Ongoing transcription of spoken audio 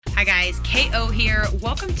Hi guys, KO here.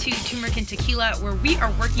 Welcome to Turmeric and Tequila, where we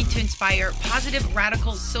are working to inspire positive,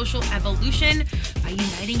 radical social evolution by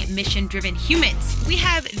uniting mission-driven humans. We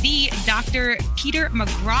have the Dr. Peter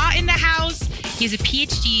McGraw in the house. He has a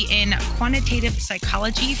PhD in quantitative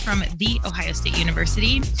psychology from The Ohio State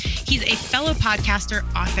University. He's a fellow podcaster,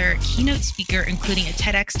 author, keynote speaker, including a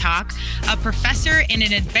TEDx talk, a professor and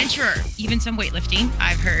an adventurer, even some weightlifting,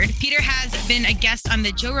 I've heard. Peter has been a guest on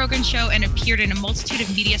the Joe Rogan Show and appeared in a multitude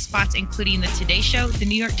of media spots, including the Today Show, the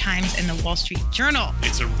New York Times, and the Wall Street Journal.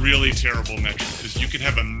 It's a really terrible metric because you can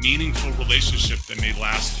have a meaningful relationship that may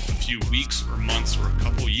last a few weeks or months or a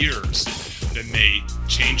couple years that may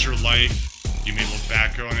change your life. You may look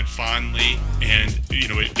back on it fondly and,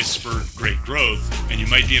 it spurred great growth. And you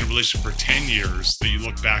might be in a relationship for 10 years that you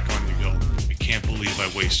look back on and you go, I can't believe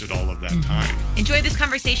I wasted all of that time. Enjoy this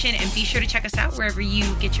conversation and be sure to check us out wherever you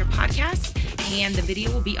get your podcasts. And the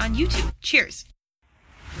video will be on YouTube. Cheers.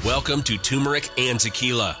 Welcome to Turmeric and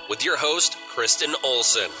Tequila with your host, Kristen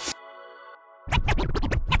Olson.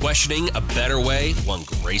 Questioning a better way, one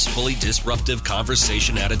gracefully disruptive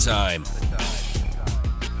conversation at a time.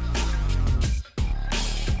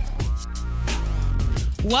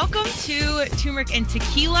 Welcome to Turmeric and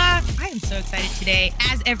Tequila. I am so excited today,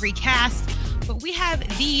 as every cast, but we have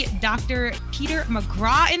the Dr. Peter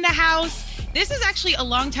McGraw in the house. This is actually a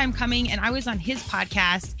long time coming, and I was on his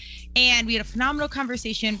podcast, and we had a phenomenal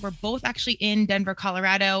conversation. We're both actually in Denver,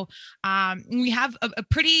 Colorado. We have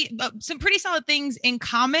some pretty solid things in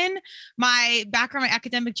common. My background, my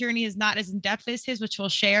academic journey is not as in-depth as his, which we'll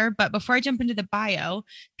share. But before I jump into the bio,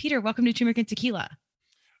 Peter, welcome to Turmeric and Tequila.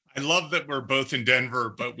 I love that we're both in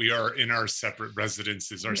Denver, but we are in our separate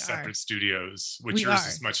residences, our separate studios, which yours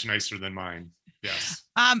is much nicer than mine. Yes.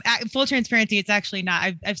 Full transparency, it's actually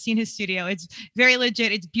not. I've seen his studio. It's very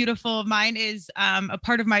legit. It's beautiful. Mine is a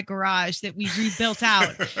part of my garage that we rebuilt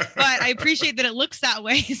out. But I appreciate that it looks that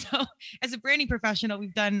way. So as a branding professional,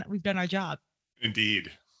 we've done our job.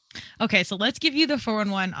 Indeed. Okay, so let's give you the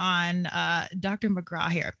 411 on Dr. McGraw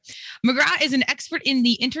here. McGraw is an expert in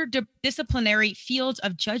the interdisciplinary fields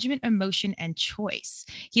of judgment, emotion, and choice.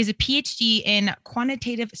 He has a PhD in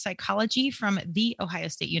quantitative psychology from The Ohio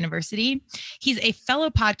State University. He's a fellow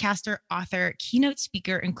podcaster, author, keynote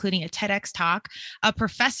speaker, including a TEDx talk, a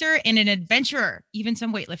professor, and an adventurer, even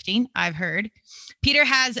some weightlifting, I've heard. Peter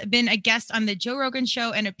has been a guest on the Joe Rogan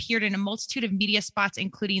Show and appeared in a multitude of media spots,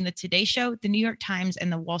 including the Today Show, the New York Times,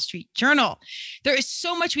 and the Wall Street Journal. There is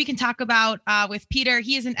so much we can talk about with Peter.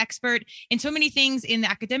 He is an expert in so many things in the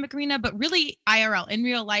academic arena, but really IRL, in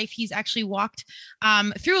real life. He's actually walked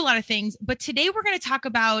through a lot of things. But today we're going to talk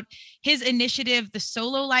about his initiative, The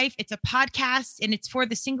Solo Life. It's a podcast, and it's for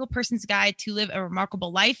the single person's guide to live a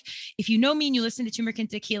remarkable life. If you know me and you listen to Turmeric and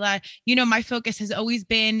Tequila, you know my focus has always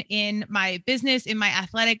been in my business, in my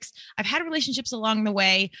athletics. I've had relationships along the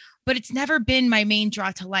way, but it's never been my main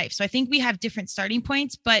draw to life. So I think we have different starting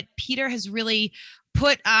points, but Peter has really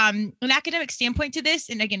put an academic standpoint to this.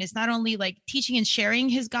 And again, it's not only like teaching and sharing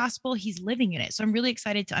his gospel, he's living in it. So I'm really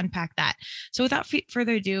excited to unpack that. So without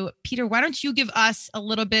further ado, Peter, why don't you give us a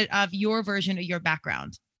little bit of your version of your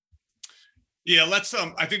background? Yeah, let's,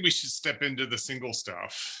 I think we should step into the single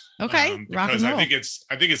stuff. Okay. Rock and roll. I think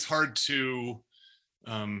it's hard to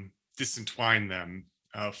disentwine them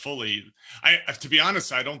fully. To be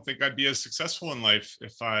honest, I don't think I'd be as successful in life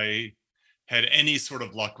if I had any sort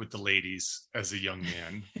of luck with the ladies as a young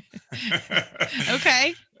man.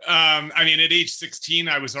 Okay. I mean, at age 16,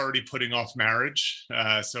 I was already putting off marriage.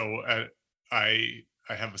 So I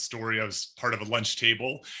have a story. I was part of a lunch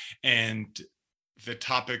table, and the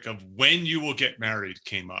topic of when you will get married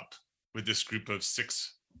came up with this group of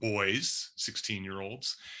 6 boys,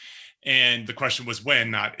 16-year-olds. And the question was when,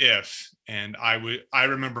 not if. And I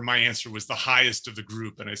remember my answer was the highest of the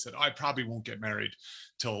group. And I said, I probably won't get married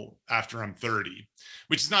till after I'm 30,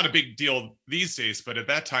 which is not a big deal these days. But at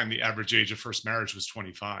that time, the average age of first marriage was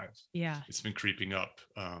 25. Yeah. It's been creeping up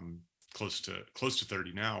close to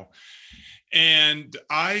 30 now. And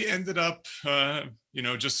I ended up,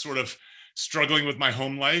 just sort of struggling with my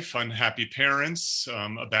home life, unhappy parents,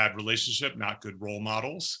 a bad relationship, not good role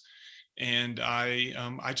models. And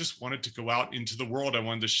I just wanted to go out into the world. I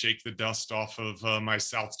wanted to shake the dust off of my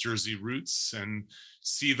South Jersey roots and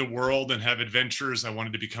see the world and have adventures. I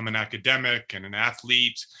wanted to become an academic and an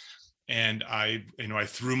athlete. And I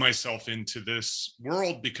threw myself into this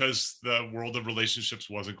world because the world of relationships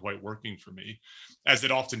wasn't quite working for me, as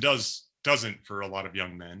it often doesn't for a lot of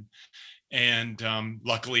young men. And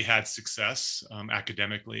luckily had success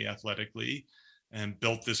academically, athletically, and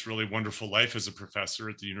built this really wonderful life as a professor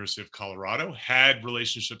at the University of Colorado, had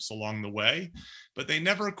relationships along the way, but they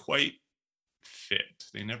never quite fit.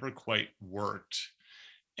 They never quite worked.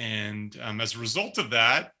 And as a result of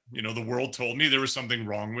that, the world told me there was something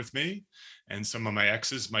wrong with me. And some of my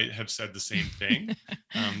exes might have said the same thing.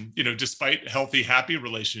 Despite healthy, happy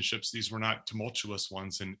relationships, these were not tumultuous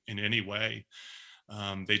ones in any way.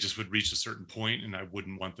 They just would reach a certain point and I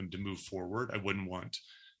wouldn't want them to move forward. I wouldn't want,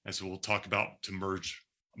 as we'll talk about, to merge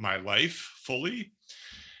my life fully.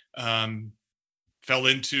 Fell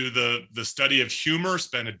into the study of humor,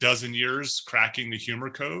 spent a dozen years cracking the humor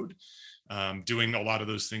code, doing a lot of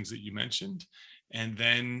those things that you mentioned. And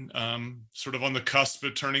then sort of on the cusp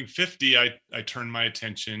of turning 50, I turned my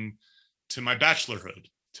attention to my bachelorhood,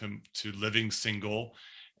 to living single,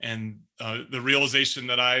 and the realization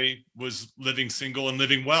that I was living single and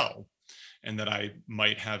living well, and that I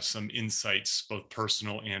might have some insights, both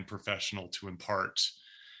personal and professional, to impart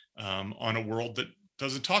on a world that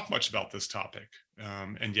doesn't talk much about this topic.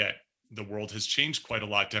 And yet the world has changed quite a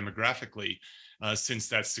lot demographically since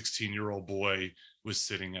that 16-year-old boy was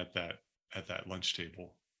sitting at that lunch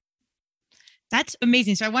table. That's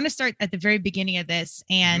amazing. So I want to start at the very beginning of this,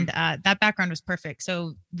 and that background was perfect.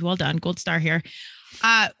 So well done, gold star here.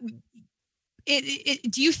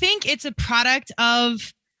 Do you think it's a product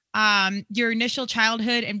of your initial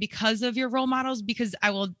childhood and because of your role models? Because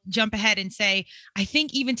I will jump ahead and say, I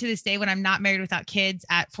think even to this day, when I'm not married without kids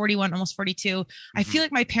at 41, almost 42, I feel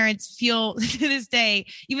like my parents feel to this day,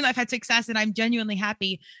 even though I've had success and I'm genuinely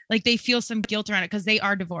happy, like they feel some guilt around it because they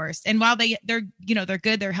are divorced. And while they're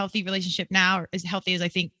good, they're healthy relationship now, or as healthy as I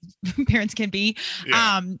think parents can be.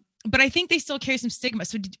 Yeah. But I think they still carry some stigma.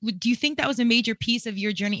 So do you think that was a major piece of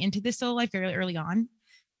your journey into this solo life very early on?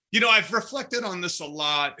 I've reflected on this a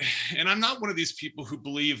lot, and I'm not one of these people who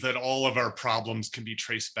believe that all of our problems can be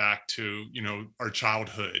traced back to, our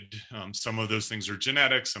childhood. Some of those things are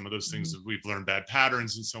genetic, some of those things that we've learned bad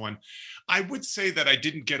patterns and so on. I would say that I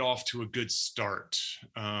didn't get off to a good start.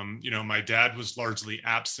 My dad was largely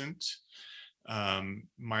absent.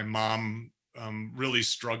 My mom really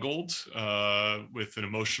struggled with an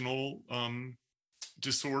emotional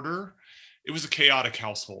disorder. It was a chaotic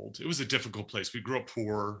household. It was a difficult place. We grew up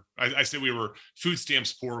poor. I say we were food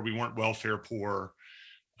stamps poor. We weren't welfare poor.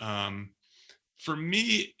 For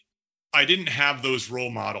me, I didn't have those role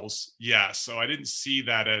models. Yeah. So I didn't see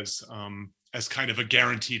that as kind of a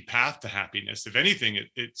guaranteed path to happiness. If anything,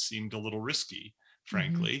 it seemed a little risky,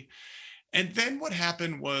 frankly. And then what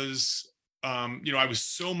happened was, I was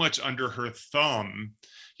so much under her thumb,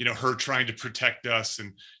 her trying to protect us.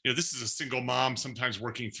 And, this is a single mom, sometimes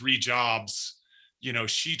working 3 jobs.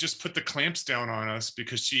 She just put the clamps down on us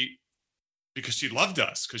because she loved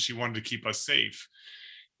us, because she wanted to keep us safe.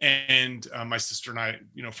 And my sister and I,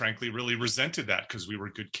 frankly, really resented that because we were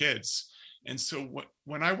good kids. And so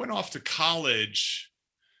when I went off to college,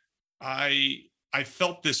 I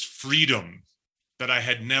felt this freedom that I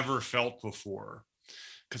had never felt before,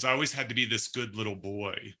 because I always had to be this good little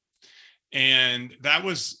boy. And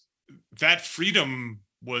that freedom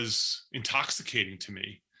was intoxicating to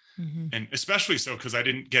me. And especially so because I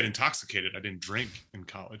didn't get intoxicated. I didn't drink in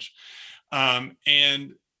college. And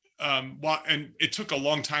it took a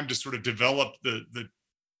long time to sort of develop the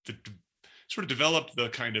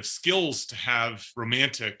kind of skills to have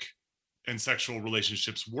romantic and sexual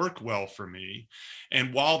relationships work well for me.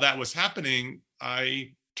 And while that was happening,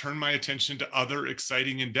 I turned my attention to other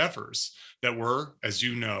exciting endeavors that were, as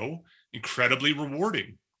you know, incredibly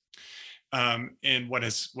rewarding. And what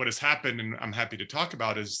has happened, and I'm happy to talk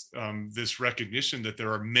about, is this recognition that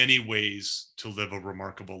there are many ways to live a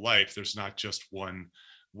remarkable life. There's not just one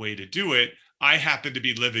way to do it. I happen to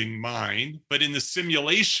be living mine, but in the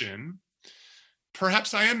simulation,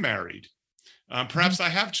 perhaps I am married. Perhaps I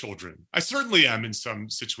have children. I certainly am in some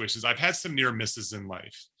situations. I've had some near misses in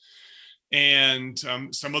life. And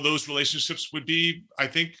some of those relationships would be, I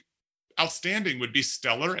think, outstanding, would be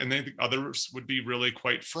stellar, and then others would be really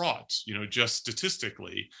quite fraught. Just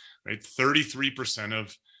statistically, right? 33%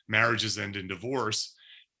 of marriages end in divorce,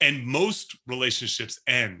 and most relationships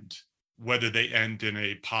end, whether they end in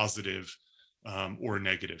a positive or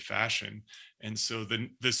negative fashion. And so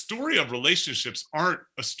the story of relationships aren't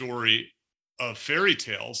a story of fairy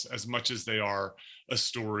tales as much as they are a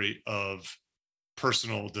story of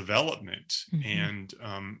personal development and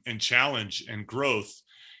challenge and growth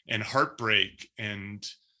and heartbreak and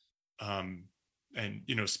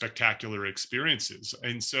spectacular experiences.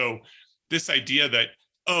 And so this idea that,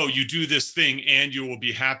 oh, you do this thing and you will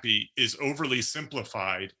be happy, is overly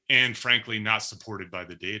simplified and frankly not supported by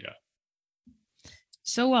the data.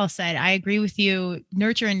 So well said. I agree with you.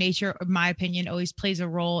 Nurture and nature, in my opinion, always plays a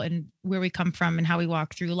role in where we come from and how we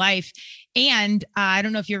walk through life. And I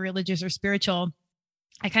don't know if you're religious or spiritual.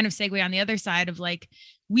 I kind of segue on the other side of like,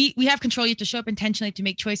 we have control. You have to show up intentionally to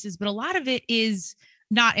make choices, but a lot of it is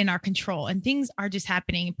not in our control and things are just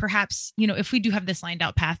happening. Perhaps, if we do have this lined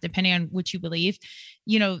out path, depending on what you believe,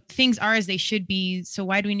 things are as they should be. So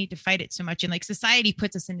why do we need to fight it so much? And like society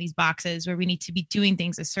puts us in these boxes where we need to be doing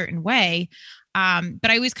things a certain way. But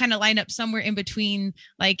I always kind of line up somewhere in between,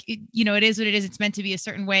 like, it is what it is. It's meant to be a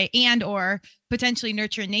certain way and, or potentially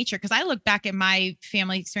nurture nature. Cause I look back at my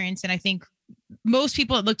family experience and I think most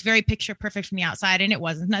people, it looked very picture perfect from the outside, and it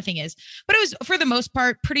wasn't. Nothing is, but it was for the most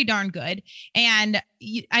part pretty darn good. And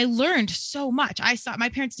I learned so much. I saw my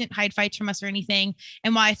parents didn't hide fights from us or anything.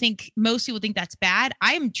 And while I think most people think that's bad,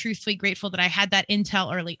 I am truthfully grateful that I had that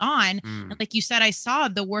intel early on. And like you said, I saw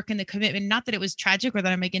the work and the commitment. Not that it was tragic or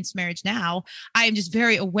that I'm against marriage now. I am just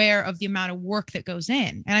very aware of the amount of work that goes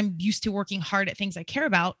in, and I'm used to working hard at things I care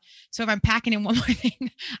about. So if I'm packing in one more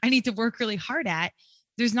thing I need to work really hard at,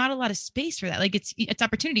 there's not a lot of space for that. Like it's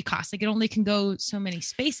opportunity cost. Like it only can go so many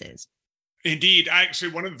spaces. Indeed.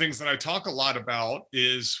 Actually, one of the things that I talk a lot about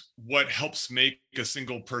is what helps make a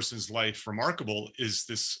single person's life remarkable is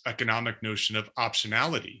this economic notion of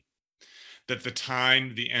optionality, that the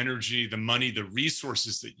time, the energy, the money, the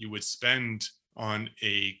resources that you would spend on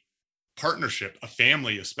a partnership, a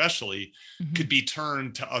family especially, could be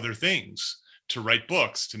turned to other things, to write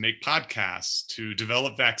books, to make podcasts, to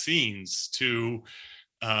develop vaccines, to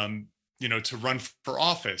run for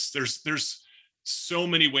office. There's so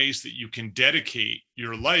many ways that you can dedicate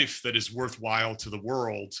your life that is worthwhile to the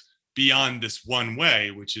world beyond this one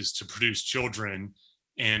way, which is to produce children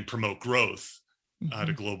and promote growth at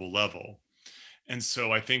a global level. And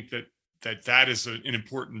so I think that is an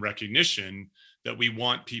important recognition that we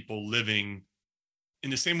want people living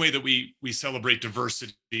in the same way that we celebrate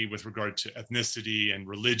diversity with regard to ethnicity and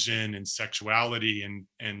religion and sexuality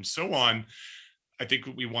and so on. I think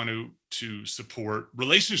we want to support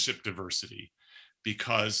relationship diversity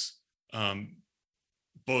because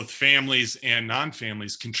both families and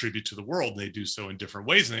non-families contribute to the world. They do so in different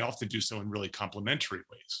ways, and they often do so in really complementary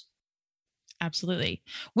ways. Absolutely.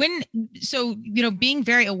 Being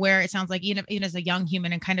very aware, it sounds like even as a young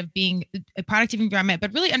human and kind of being a product of environment,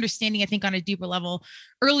 but really understanding, I think on a deeper level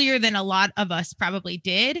earlier than a lot of us probably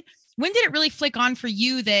did. When did it really flick on for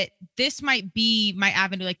you that this might be my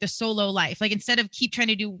avenue, like the solo life? Like instead of keep trying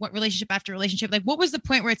to do what relationship after relationship, like what was the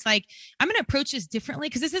point where it's like, I'm going to approach this differently?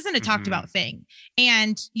 Because this isn't a talked about thing.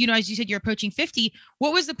 And, as you said, you're approaching 50.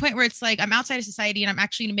 What was the point where it's like, I'm outside of society and I'm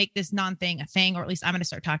actually going to make this non-thing a thing, or at least I'm going to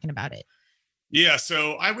start talking about it? Yeah.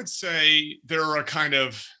 So I would say there's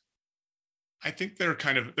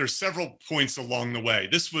several points along the way.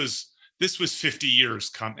 This was 50 years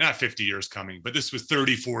coming, not 50 years coming, but this was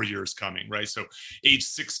 34 years coming, right? So age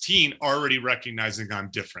 16, already recognizing I'm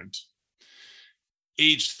different.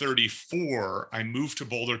 Age 34, I moved to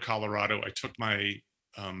Boulder, Colorado. I took my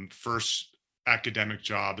first academic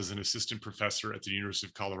job as an assistant professor at the University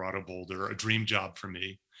of Colorado, Boulder, a dream job for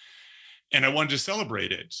me. And I wanted to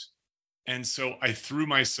celebrate it. And so I threw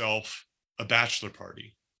myself a bachelor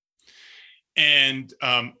party. And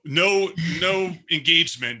no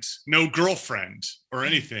engagement, no girlfriend or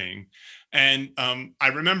anything. And I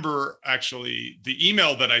remember actually the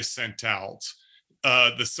email that I sent out,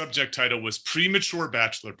 the subject title was Premature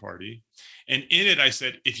Bachelor Party. And in it, I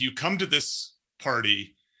said, if you come to this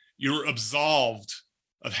party, you're absolved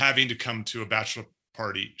of having to come to a bachelor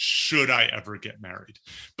party should I ever get married.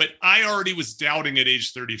 But I already was doubting at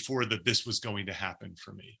age 34 that this was going to happen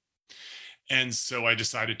for me. And so I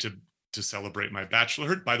decided to celebrate my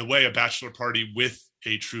bachelorhood. By the way, a bachelor party with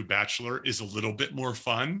a true bachelor is a little bit more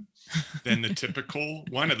fun than the typical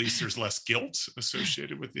one. At least there's less guilt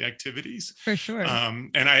associated with the activities. For sure.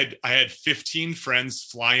 And I had 15 friends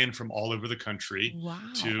fly in from all over the country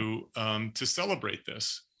to celebrate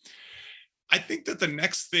this. I think that the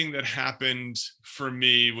next thing that happened for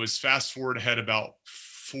me was fast forward ahead about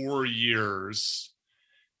 4 years.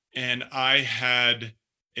 And I had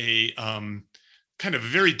a kind of a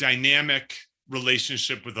very dynamic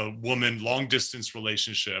relationship with a woman, long distance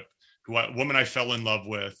relationship, a woman I fell in love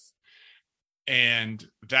with. And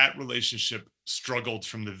that relationship struggled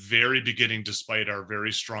from the very beginning, despite our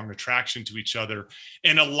very strong attraction to each other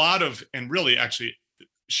and really actually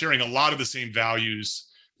sharing a lot of the same values,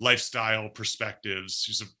 lifestyle perspectives.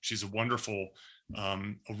 She's a wonderful, a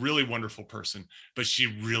really wonderful person, but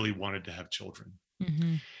she really wanted to have children.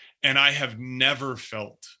 Mm-hmm. And I have never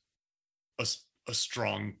felt a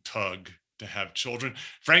strong tug to have children.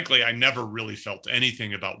 Frankly, I never really felt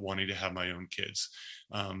anything about wanting to have my own kids.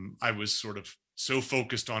 I was sort of so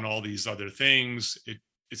focused on all these other things.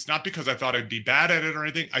 It's not because I thought I'd be bad at it or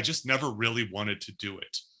anything. I just never really wanted to do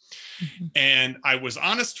it. Mhm. And I was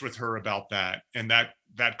honest with her about that. And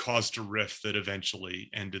that caused a rift that eventually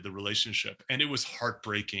ended the relationship. And it was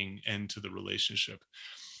heartbreaking end to the relationship.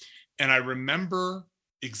 And I remember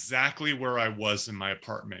exactly where I was in my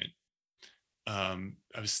apartment.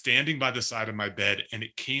 I was standing by the side of my bed, and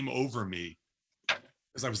it came over me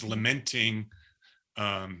as I was lamenting.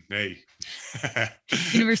 Hey,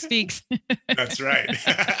 Universe speaks. that's right.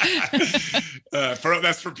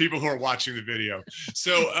 That's for people who are watching the video.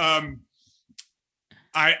 So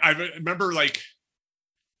I remember, like,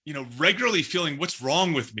 regularly feeling, what's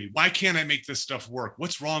wrong with me? Why can't I make this stuff work?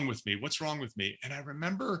 What's wrong with me? What's wrong with me? And I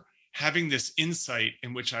remember having this insight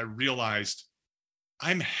in which I realized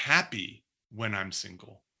I'm happy when I'm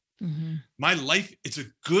single. Mm-hmm. My life, it's a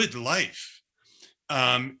good life.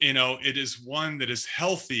 It is one that is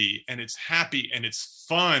healthy, and it's happy, and it's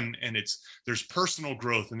fun, and there's personal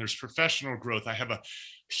growth and there's professional growth. I have a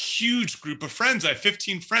huge group of friends. I have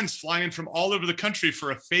 15 friends flying from all over the country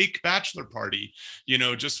for a fake bachelor party,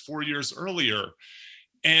 just 4 years earlier.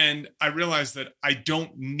 And I realized that I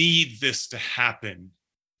don't need this to happen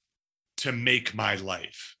to make my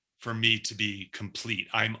life, for me to be complete.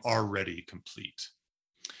 I'm already complete.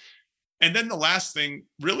 And then the last thing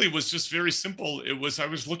really was just very simple. I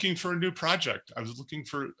was looking for a new project. I was looking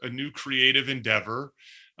for a new creative endeavor.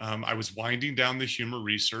 I was winding down the humor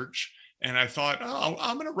research, and I thought,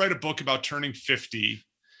 I'm going to write a book about turning 50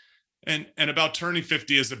 and about turning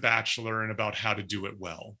 50 as a bachelor, and about how to do it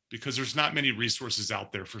well, because there's not many resources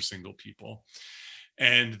out there for single people.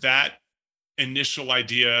 And that initial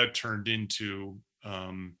idea turned into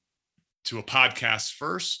to a podcast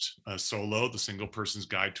first, Solo, The Single Person's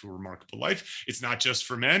Guide to a Remarkable Life. It's not just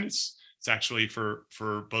for men. It's actually for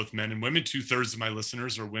both men and women. 2/3 of my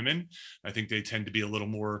listeners are women. I think they tend to be a little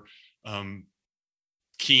more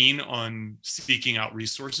keen on seeking out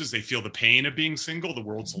resources. They feel the pain of being single. The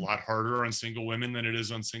world's a lot harder on single women than it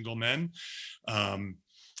is on single men.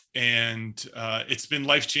 And it's been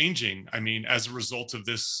life-changing. I mean, as a result of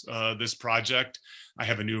this project, I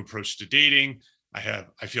have a new approach to dating. I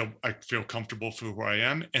feel comfortable for who I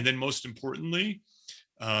am. And then most importantly,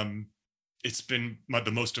 it's been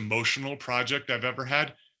the most emotional project I've ever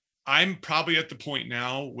had. I'm probably at the point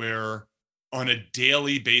now where on a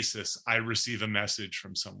daily basis, I receive a message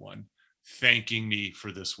from someone thanking me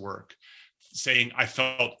for this work, saying I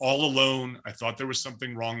felt all alone. I thought there was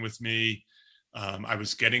something wrong with me. I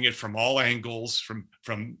was getting it from all angles, from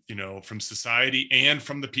society and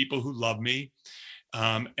from the people who love me.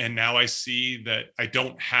 And now I see that I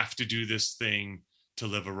don't have to do this thing to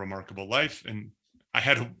live a remarkable life. And I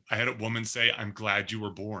had a woman say, "I'm glad you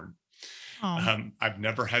were born." I've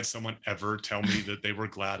never had someone ever tell me that they were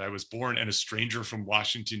glad I was born. And a stranger from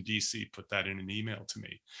Washington, D.C. put that in an email to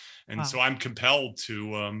me. And so I'm compelled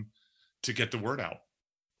to get the word out.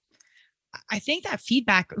 I think that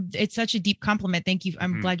feedback, it's such a deep compliment. Thank you.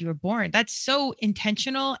 I'm glad you were born. That's so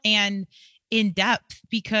intentional and in depth,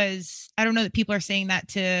 because I don't know that people are saying that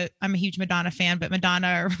to, I'm a huge Madonna fan, but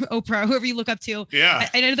Madonna or Oprah, whoever you look up to, yeah,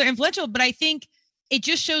 I know they're influential, but I think it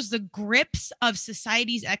just shows the grips of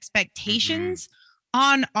society's expectations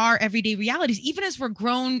on our everyday realities. Even as we're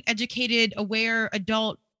grown, educated, aware,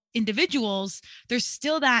 adult individuals, there's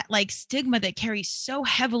still that like stigma that carries so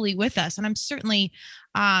heavily with us. And I'm certainly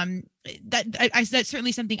that's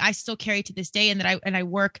certainly something I still carry to this day, and that I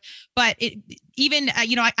work. But it even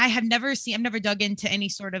I've never dug into any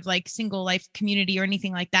sort of like single life community or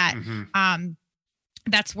anything like that.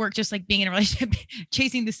 That's work, just like being in a relationship,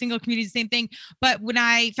 chasing the single community is the same thing. But when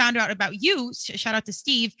I found out about you, shout out to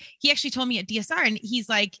Steve, he actually told me at DSR, and he's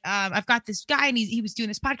like, I've got this guy, and he was doing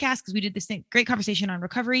this podcast because we did this great conversation on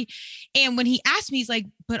recovery. And when he asked me, he's like,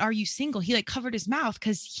 "But are you single?" He like covered his mouth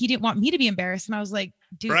because he didn't want me to be embarrassed. And I was like,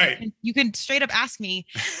 dude, right. you can straight up ask me.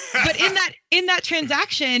 But in that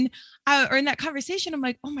transaction, or in that conversation, I'm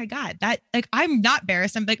like, oh my God, that like, I'm not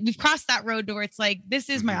embarrassed. I'm like, we've crossed that road to where it's like, this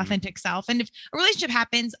is my authentic self. And if a relationship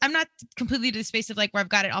happens, I'm not completely to the space of like where I've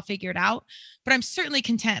got it all figured out, but I'm certainly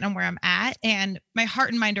content on where I'm at. And my heart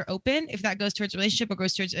and mind are open if that goes towards a relationship or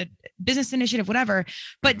goes towards a business initiative, whatever.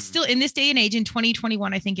 But still in this day and age, in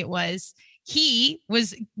 2021, I think it was, he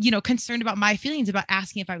was, concerned about my feelings about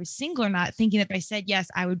asking if I was single or not, thinking that if I said yes,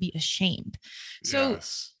 I would be ashamed. So,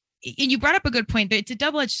 yes. And you brought up a good point. It's a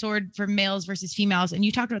double-edged sword for males versus females. And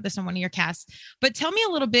you talked about this on one of your casts, but tell me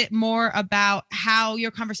a little bit more about how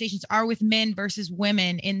your conversations are with men versus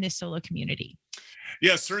women in this solo community.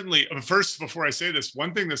 Yeah, certainly. First, before I say this,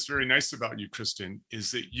 one thing that's very nice about you, Kristen,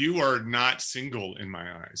 is that you are not single in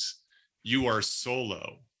my eyes. You are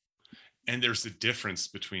solo. And there's a difference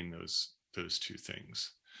between those two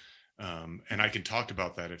things. And I can talk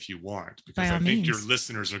about that if you want, By because all I think your means.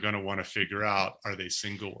 listeners are going to want to figure out, are they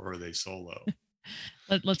single or are they solo?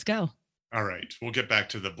 Let's go. All right. We'll get back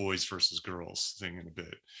to the boys versus girls thing in a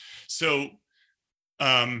bit. So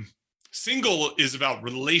single is about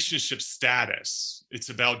relationship status. It's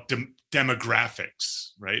about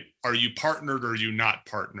demographics, right? Are you partnered or are you not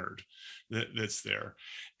partnered? That's there.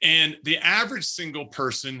 And the average single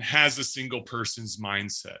person has a single person's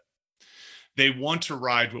mindset. They want to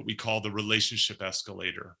ride what we call the relationship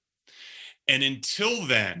escalator. And until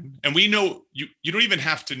then, and we know you don't even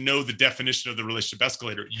have to know the definition of the relationship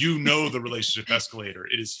escalator. You know the relationship escalator.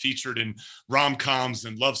 It is featured in rom-coms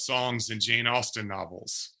and love songs and Jane Austen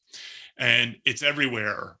novels. And it's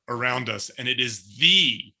everywhere around us. And it is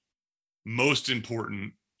the most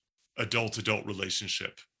important adult-adult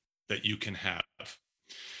relationship that you can have.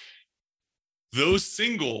 Those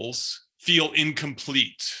singles feel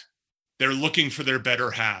incomplete. They're looking for their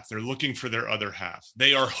better half. They're looking for their other half.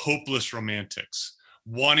 They are hopeless romantics,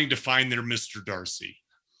 wanting to find their Mr. Darcy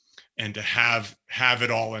and to have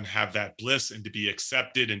it all and have that bliss and to be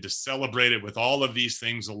accepted and to celebrate it with all of these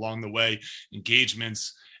things along the way,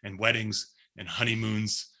 engagements and weddings and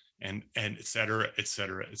honeymoons and et cetera, et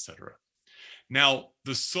cetera, et cetera. Now,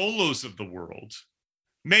 the solos of the world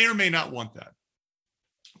may or may not want that,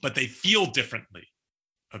 but they feel differently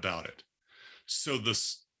about it.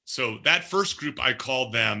 So that first group, I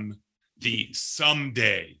call them the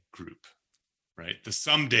someday group, right? The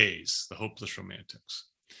somedays, the hopeless romantics.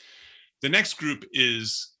 The next group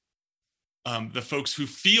is the folks who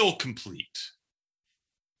feel complete.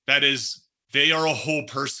 That is, they are a whole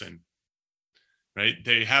person, right?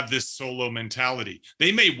 They have this solo mentality.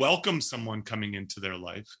 They may welcome someone coming into their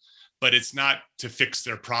life, but it's not to fix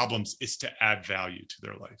their problems, it's to add value to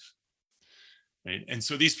their life. Right? And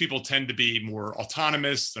so these people tend to be more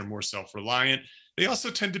autonomous, they're more self-reliant. They also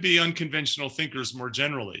tend to be unconventional thinkers more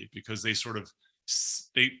generally because they sort of,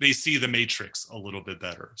 they see the matrix a little bit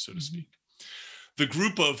better, so to speak. The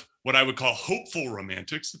group of what I would call hopeful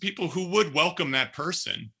romantics, the people who would welcome that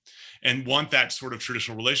person and want that sort of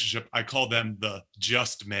traditional relationship, I call them the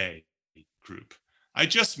just may group. I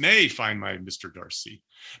just may find my Mr. Darcy,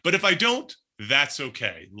 but if I don't, that's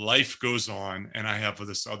okay. Life goes on and I have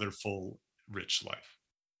this other full, rich life.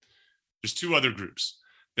 There's two other groups.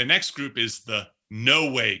 The next group is the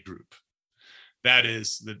no way group. That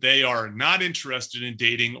is that they are not interested in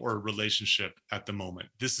dating or a relationship at the moment.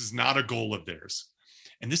 This is not a goal of theirs.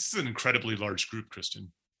 And this is an incredibly large group,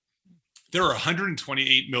 Kristen. There are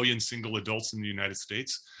 128 million single adults in the United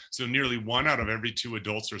States. So nearly 1 out of every 2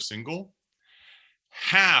 adults are single.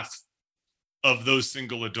 Half of those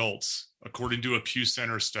single adults, according to a Pew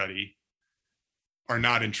Center study, are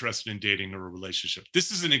not interested in dating or a relationship.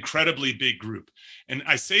 This is an incredibly big group. And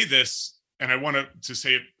I say this, and I want to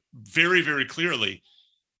say it very, very clearly.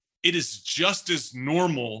 It is just as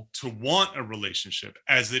normal to want a relationship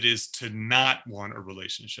as it is to not want a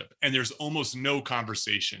relationship. And there's almost no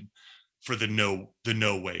conversation for the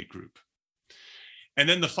no way group. And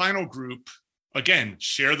then the final group, again,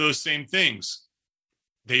 share those same things.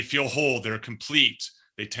 They feel whole, they're complete,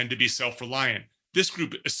 they tend to be self-reliant. This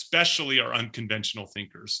group especially are unconventional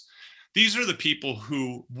thinkers. These are the people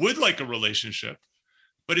who would like a relationship,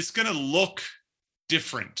 but it's going to look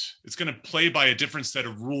different. It's going to play by a different set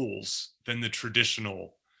of rules than the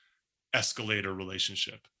traditional escalator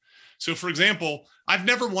relationship. So, for example, I've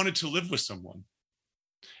never wanted to live with someone.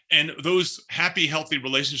 And those happy, healthy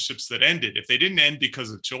relationships that ended, if they didn't end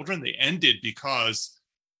because of children, they ended because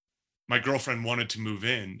my girlfriend wanted to move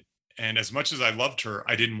in. And as much as I loved her,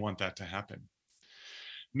 I didn't want that to happen.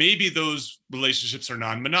 Maybe those relationships are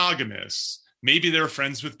non-monogamous. Maybe they're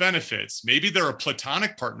friends with benefits. Maybe they're a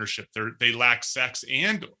platonic partnership. They lack sex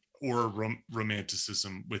and or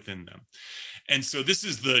romanticism within them. And so this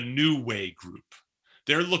is the new way group.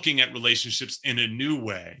 They're looking at relationships in a new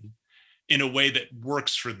way, in a way that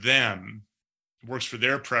works for them, works for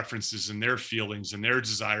their preferences and their feelings and their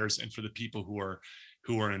desires, and for the people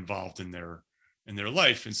who are involved in their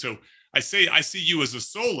life. And so I see you as a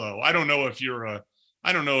solo. I don't know if you're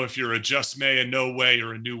a just may, a no way,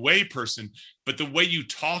 or a new way person, but the way you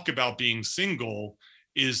talk about being single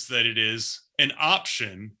is that it is an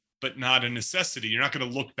option, but not a necessity. You're not going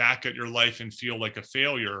to look back at your life and feel like a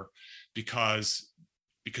failure because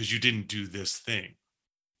you didn't do this thing.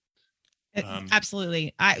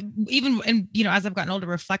 Absolutely. As I've gotten older,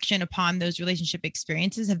 reflection upon those relationship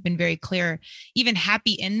experiences have been very clear. Even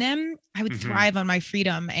happy in them, I would thrive on my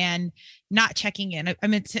freedom and not checking in. I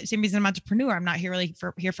mean, same reason I'm an entrepreneur. I'm not here really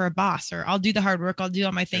here for a boss, or I'll do the hard work. I'll do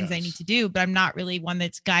all my things I need to do, but I'm not really one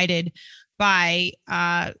that's guided by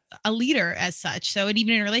a leader as such. So, and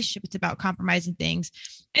even in a relationship, it's about compromising things.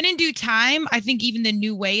 And in due time, I think even the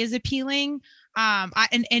new way is appealing.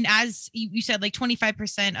 And as you said, like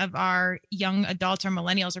 25% of our young adults or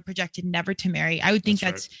millennials are projected never to marry. I would think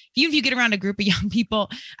that's right. Even if you get around a group of young people,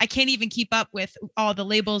 I can't even keep up with all the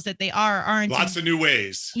labels that they aren't. Lots of new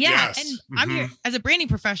ways. Yeah. Yes. And I'm here as a branding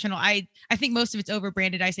professional. I think most of it's over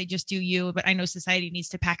branded. I say, just do you, but I know society needs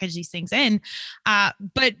to package these things in.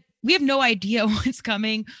 But we have no idea what's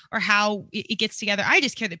coming or how it gets together. I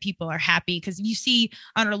just care that people are happy, because you see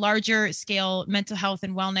on a larger scale, mental health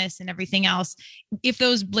and wellness and everything else, if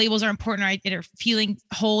those labels are important, right, or feeling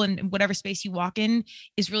whole in whatever space you walk in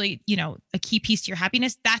is really, a key piece to your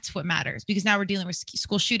happiness. That's what matters, because now we're dealing with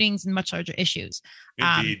school shootings and much larger issues.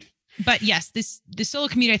 Indeed. But yes, the solo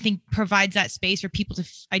community, I think, provides that space for people to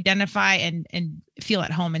identify and feel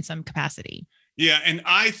at home in some capacity. Yeah. And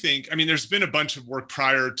I think, there's been a bunch of work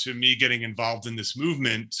prior to me getting involved in this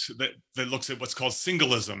movement that looks at what's called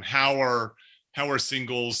singleism. How are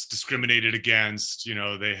singles discriminated against?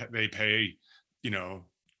 They pay,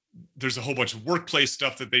 there's a whole bunch of workplace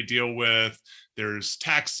stuff that they deal with. There's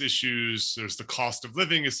tax issues, there's the cost of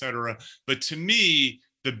living, et cetera. But to me,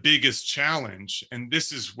 the biggest challenge, and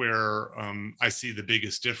this is where I see the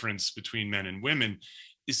biggest difference between men and women,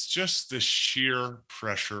 is just the sheer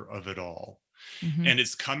pressure of it all. Mm-hmm. And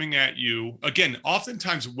it's coming at you, again,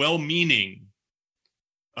 oftentimes well-meaning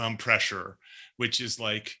pressure, which is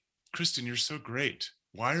like, Kristen, you're so great.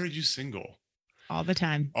 Why are you single? All the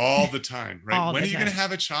time. All the time, right? When are you going to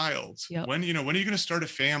have a child? Yep. When are you going to start a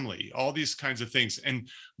family? All these kinds of things. And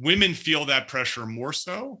women feel that pressure more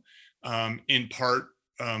so, in part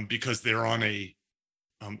because they're on a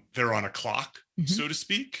clock, mm-hmm. so to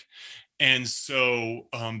speak. And so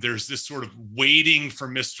there's this sort of waiting for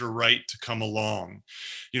Mr. Right to come along,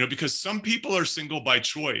 because some people are single by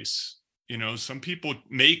choice. Some people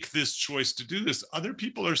make this choice to do this. Other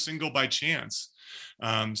people are single by chance.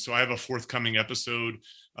 So I have a forthcoming episode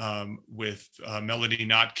with Melody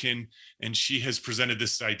Notkin, and she has presented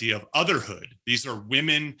this idea of otherhood. These are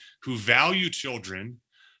women who value children,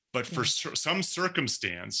 but for some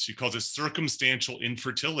circumstance, she calls it circumstantial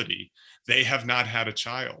infertility, they have not had a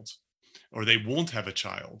child, or they won't have a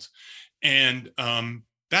child. And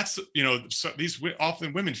that's, so these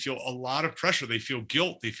often women feel a lot of pressure. They feel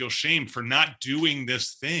guilt, they feel shame for not doing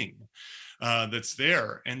this thing that's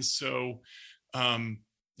there. And so,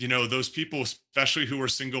 those people, especially who are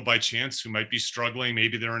single by chance, who might be struggling,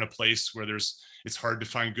 maybe they're in a place where it's hard to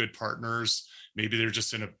find good partners. Maybe they're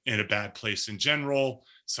just in a bad place in general.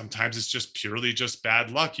 Sometimes it's just purely just bad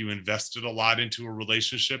luck. You invested a lot into a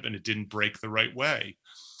relationship and it didn't break the right way,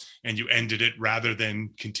 and you ended it rather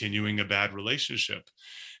than continuing a bad relationship.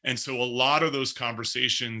 And so a lot of those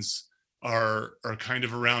conversations are kind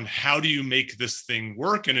of around, how do you make this thing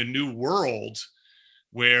work in a new world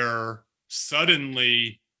where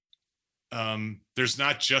suddenly there's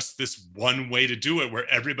not just this one way to do it, where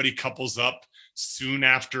everybody couples up soon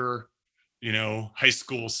after, high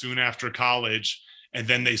school, soon after college, and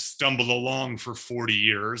then they stumble along for 40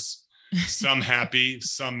 years, some happy,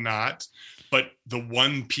 some not. But the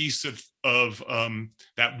one piece of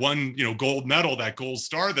that one, gold medal, that gold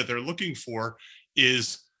star that they're looking for,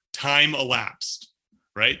 is time elapsed,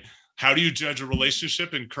 right? How do you judge a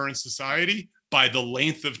relationship in current society? By the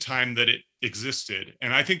length of time that it existed.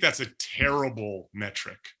 And I think that's a terrible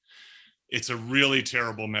metric. It's a really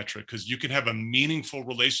terrible metric, because you can have a meaningful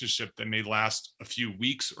relationship that may last a few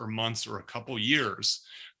weeks or months or a couple years,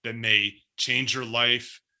 that may change your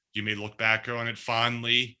life. You may look back on it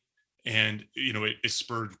fondly, and it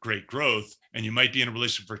spurred great growth. And you might be in a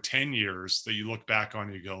relationship for 10 years that you look back on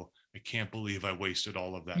and you go, I can't believe I wasted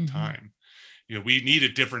all of that mm-hmm. time. We need a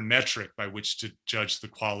different metric by which to judge the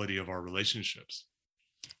quality of our relationships.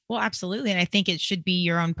 Well, absolutely. And I think it should be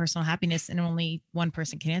your own personal happiness, and only one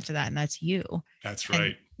person can answer that, and that's you. That's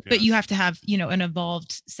right. But you have to have, an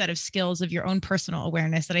evolved set of skills of your own personal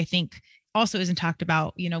awareness that I think also isn't talked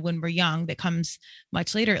about, when we're young, that comes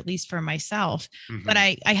much later, at least for myself. Mm-hmm. But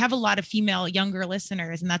I have a lot of female younger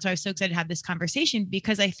listeners, and that's why I was so excited to have this conversation,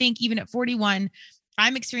 because I think even at 41,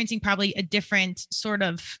 I'm experiencing probably a different sort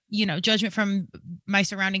of, judgment from my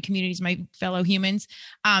surrounding communities, my fellow humans,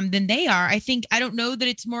 than they are. I don't know that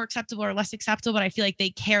it's more acceptable or less acceptable, but I feel like they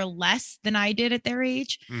care less than I did at their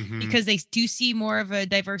age, mm-hmm. because they do see more of a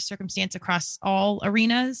diverse circumstance across all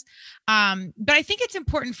arenas. But I think it's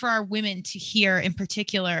important for our women to hear, in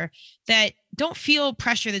particular, that don't feel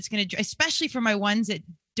pressure that's going to, especially for my ones that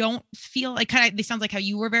don't feel like, they sound like how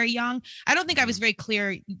you were very young. I don't think I was very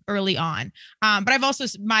clear early on. But I've also,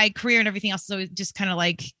 my career and everything else is always just kind of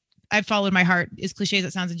like, I've followed my heart, as cliche as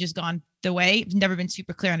it sounds, and just gone the way. I've never been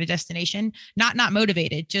super clear on a destination, not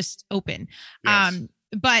motivated, just open. Yes.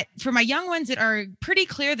 But for my young ones that are pretty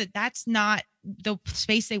clear that that's not the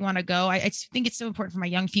space they want to go, I think it's so important for my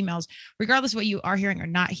young females, regardless of what you are hearing or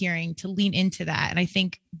not hearing, to lean into that. And I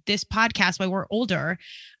think this podcast, while we're older,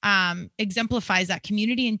 exemplifies that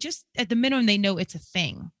community. And just at the minimum, they know it's a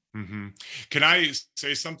thing. Mm-hmm. Can I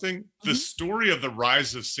say something? Mm-hmm. The story of the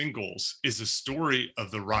rise of singles is a story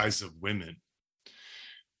of the rise of women.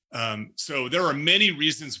 So there are many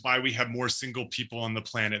reasons why we have more single people on the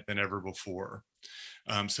planet than ever before.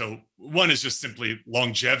 So one is just simply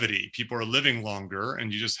longevity. People are living longer,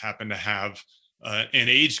 and you just happen to have an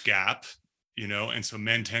age gap, and so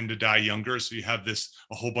men tend to die younger. So you have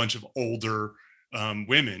a whole bunch of older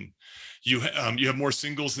women. You have more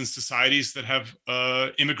singles in societies that have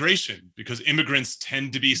immigration, because immigrants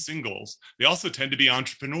tend to be singles. They also tend to be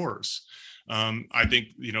entrepreneurs. I think,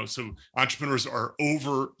 so singles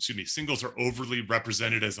are overly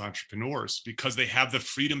represented as entrepreneurs because they have the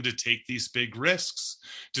freedom to take these big risks,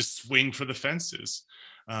 to swing for the fences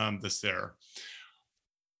that's there.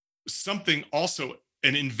 Something also,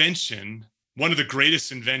 an invention, one of the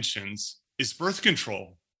greatest inventions is birth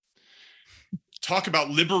control. Talk about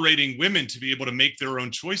liberating women to be able to make their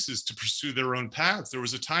own choices, to pursue their own paths. There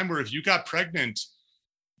was a time where if you got pregnant,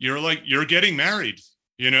 you're getting married.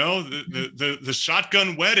 The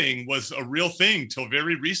shotgun wedding was a real thing till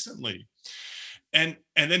very recently. And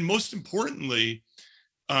then most importantly,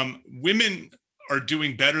 women are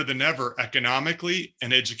doing better than ever economically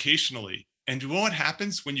and educationally. And you know what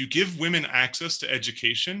happens when you give women access to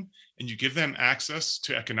education and you give them access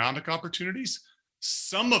to economic opportunities?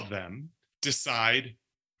 Some of them decide,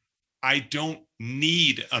 I don't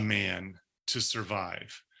need a man to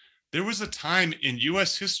survive. There was a time in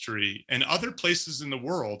US history and other places in the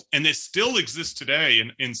world, and it still exists today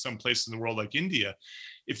in some places in the world like India.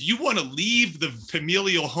 If you want to leave the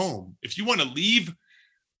familial home, if you want to leave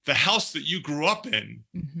the house that you grew up in,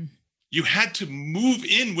 mm-hmm. you had to move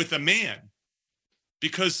in with a man,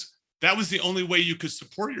 because that was the only way you could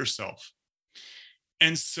support yourself.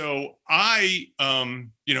 And so I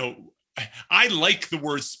like the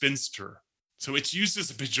word spinster. So it's used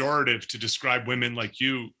as a pejorative to describe women like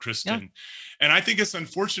you, Kristen. Yeah. And I think it's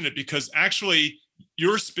unfortunate because actually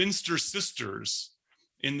your spinster sisters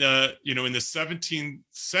in the 17th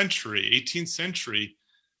century, 18th century,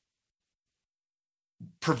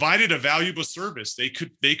 provided a valuable service. They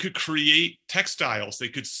could create textiles, they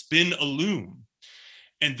could spin a loom.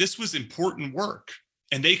 And this was important work,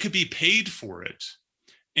 and they could be paid for it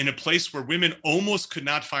in a place where women almost could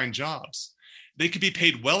not find jobs. They could be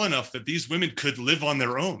paid well enough that these women could live on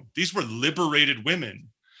their own. These were liberated women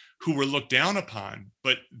who were looked down upon,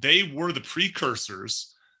 but they were the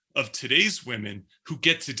precursors of today's women who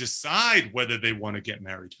get to decide whether they want to get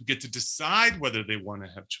married, who get to decide whether they want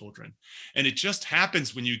to have children. And it just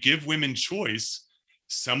happens when you give women choice,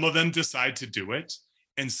 some of them decide to do it,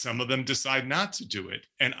 and some of them decide not to do it.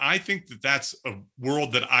 And I think that that's a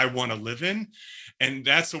world that I want to live in. And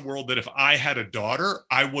that's a world that if I had a daughter,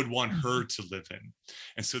 I would want her to live in.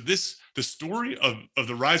 And so the story of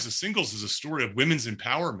the rise of singles is a story of women's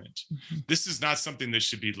empowerment. Mm-hmm. This is not something that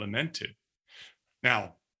should be lamented.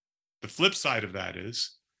 Now, the flip side of that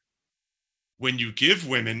is when you give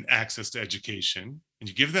women access to education and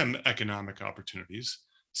you give them economic opportunities,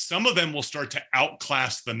 some of them will start to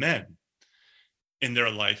outclass the men in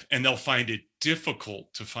their life, and they'll find it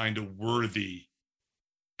difficult to find a worthy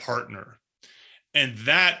partner. And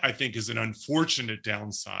that, I think, is an unfortunate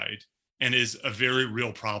downside and is a very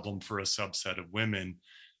real problem for a subset of women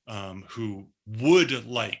who would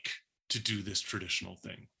like to do this traditional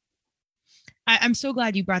thing. I'm so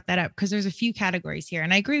glad you brought that up, because there's a few categories here.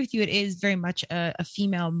 And I agree with you. It is very much a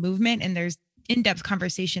female movement, and there's in-depth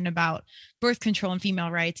conversation about birth control and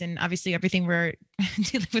female rights, and obviously everything we're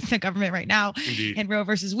dealing with the government right now. Indeed. And Roe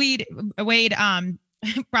versus Wade,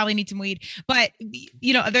 probably need some weed, but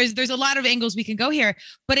there's a lot of angles we can go here.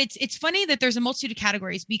 But it's funny that there's a multitude of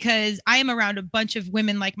categories, because I am around a bunch of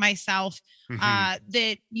women like myself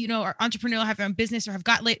that are entrepreneurial, have their own business, or have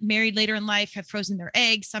got married later in life, have frozen their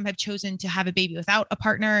eggs. Some have chosen to have a baby without a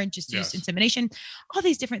partner and just use insemination, all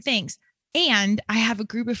these different things. And I have a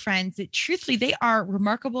group of friends that truthfully, they are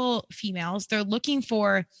remarkable females. They're looking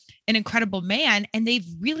for an incredible man. And they've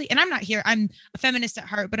really, and I'm a feminist at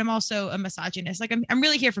heart, but I'm also a misogynist. Like I'm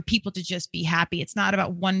really here for people to just be happy. It's not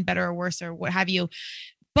about one better or worse or what have you,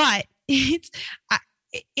 but it's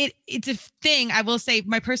a thing. I will say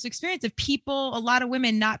my personal experience of people, a lot of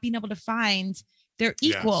women not being able to find their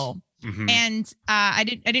equal. Mhm. And I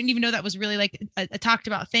didn't even know that was really like a talked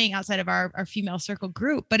about thing outside of our female circle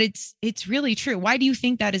group, but it's really true. Why do you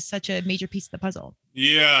think that is such a major piece of the puzzle?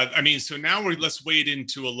 Yeah, I mean, so now let's wade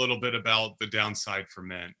into a little bit about the downside for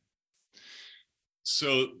men.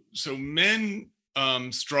 So men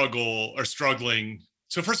are struggling.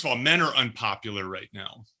 So first of all, men are unpopular right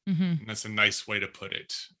now. Mm-hmm. And that's a nice way to put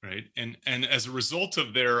it, right? And as a result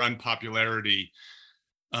of their unpopularity,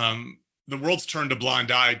 the world's turned a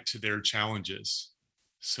blind eye to their challenges.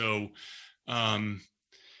 So I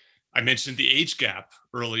mentioned the age gap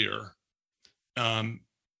earlier. On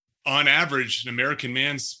average, an American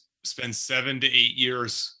man spends 7 to 8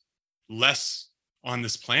 years less on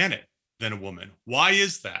this planet than a woman. Why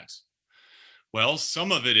is that? Well,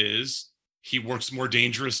 some of it is he works more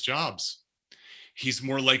dangerous jobs. He's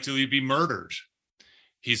more likely to be murdered.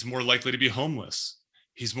 He's more likely to be homeless.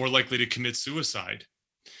 He's more likely to commit suicide.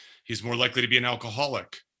 He's more likely to be an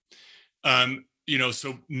alcoholic.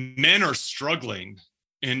 So men are struggling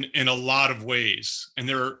in a lot of ways, and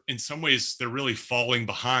in some ways they're really falling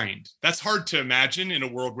behind. That's hard to imagine in a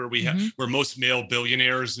world where where most male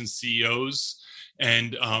billionaires and CEOs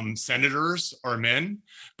and senators are men.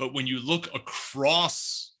 But when you look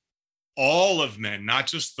across all of men, not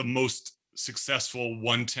just the most successful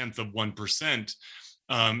 0.1%,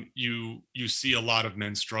 you see a lot of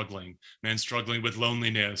men struggling with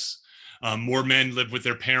loneliness. More men live with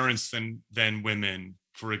their parents than women,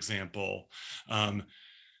 for example.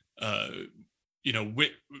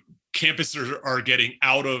 Campuses are getting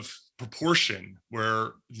out of proportion,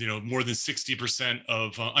 where more than 60%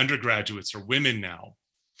 of undergraduates are women now,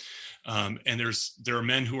 and there are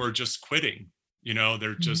men who are just quitting.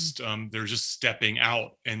 They're just stepping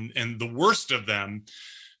out, and the worst of them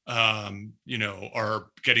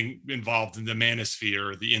are getting involved in the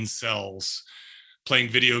manosphere, the incels, playing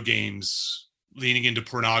video games, leaning into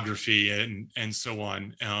pornography, and so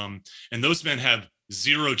on. And those men have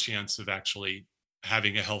zero chance of actually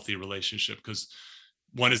having a healthy relationship, because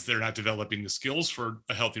one is they're not developing the skills for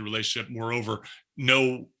a healthy relationship. Moreover,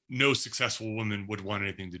 no successful woman would want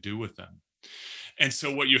anything to do with them. And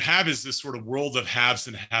so what you have is this sort of world of haves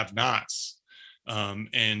and have-nots.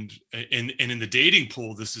 And in the dating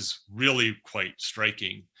pool, this is really quite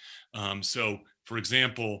striking. So, for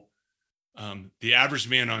example, the average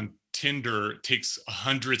man on Tinder takes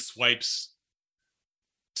 100 swipes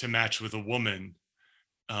to match with a woman.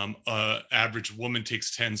 Average woman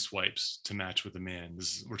takes 10 swipes to match with a man.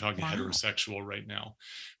 We're talking heterosexual right now,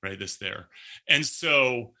 right? And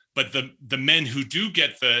so, but the men who do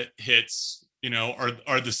get the hits,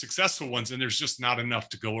 are the successful ones, and there's just not enough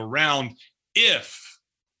to go around. If,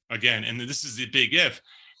 again, and this is the big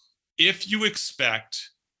if you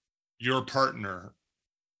expect your partner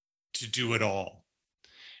to do it all,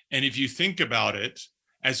 and if you think about it,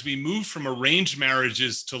 as we move from arranged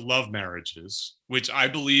marriages to love marriages, which I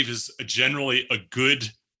believe is generally a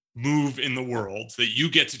good move in the world, that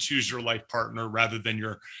you get to choose your life partner rather than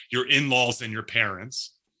your in-laws and your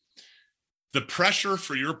parents, the pressure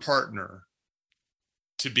for your partner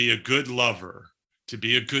to be a good lover, to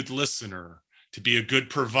be a good listener, to be a good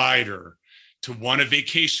provider, to want a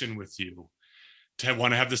vacation with you, to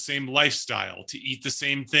want to have the same lifestyle, to eat the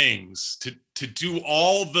same things, to do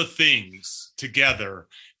all the things together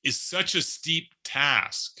is such a steep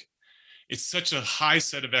task. It's such a high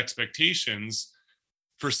set of expectations.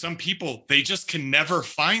 For some people, they just can never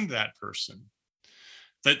find that person,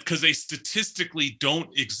 because they statistically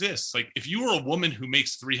don't exist. Like, if you are a woman who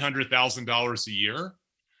makes $300,000 a year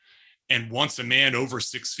and wants a man over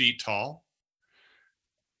 6 feet tall,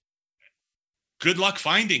 good luck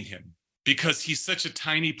finding him, because he's such a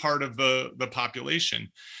tiny part of the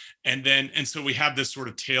population. And so we have this sort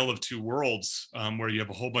of tale of two worlds, where you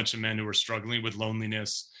have a whole bunch of men who are struggling with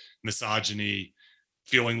loneliness, misogyny,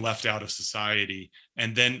 feeling left out of society,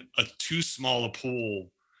 and then too small a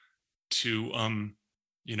pool to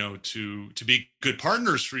be good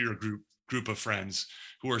partners for your group of friends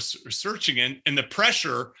who are searching. And the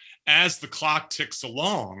pressure as the clock ticks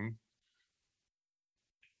along,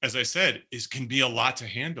 as I said, can be a lot to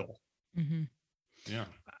handle. Mm-hmm. Yeah.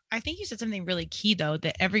 I think you said something really key, though,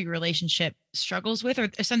 that every relationship struggles with, or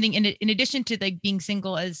something in addition to like being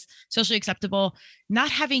single as socially acceptable, not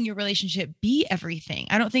having your relationship be everything.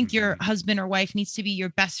 I don't think your husband or wife needs to be your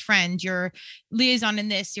best friend, your liaison in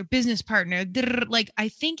this, your business partner. Like, I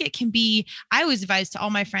think it can be, I always advise to all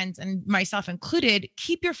my friends, and myself included,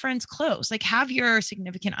 keep your friends close, like have your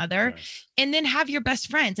significant other, Yes. and then have your best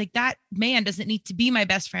friends. Like, that man doesn't need to be my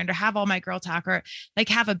best friend or have all my girl talk, or like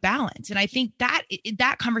have a balance. And I think that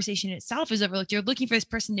conversation itself is overlooked. You're looking for this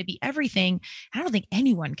person to be everything. I don't think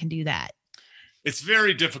anyone can do that. It's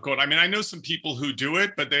very difficult. I mean, I know some people who do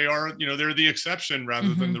it, but they are, they're the exception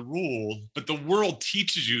rather than the rule. But the world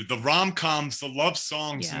teaches you, the rom-coms, the love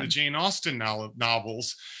songs, and the Jane Austen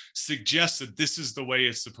novels suggest that this is the way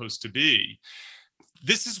it's supposed to be.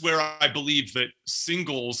 This is where I believe that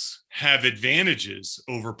singles have advantages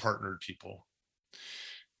over partnered people,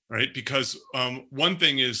 right? Because one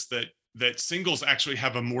thing is that singles actually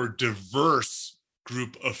have a more diverse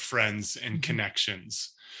group of friends and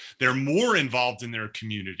connections. They're more involved in their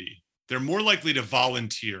community. They're more likely to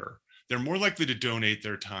volunteer. They're more likely to donate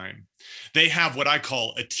their time. They have what I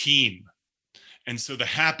call a team. And so the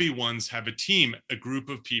happy ones have a team, a group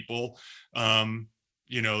of people,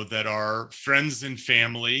 that are friends and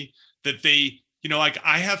family, that they, like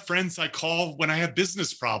I have friends I call when I have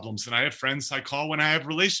business problems, and I have friends I call when I have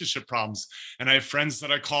relationship problems, and I have friends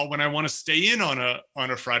that I call when I want to stay in on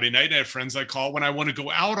a Friday night, and I have friends I call when I want to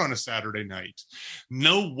go out on a Saturday night.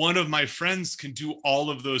 No one of my friends can do all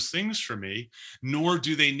of those things for me, nor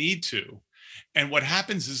do they need to. And what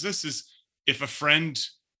happens is if a friend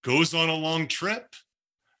goes on a long trip,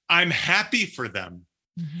 I'm happy for them.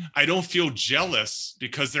 I don't feel jealous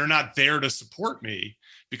because they're not there to support me,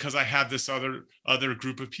 because I have this other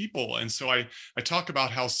group of people. And so I talk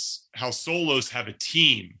about how solos have a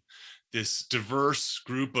team, this diverse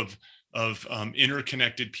group of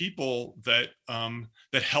interconnected people that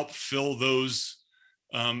help fill those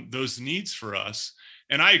needs for us.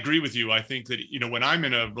 And I agree with you. I think that, when I'm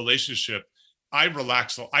in a relationship, I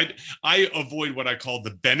relax. I avoid what I call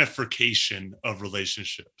the benification of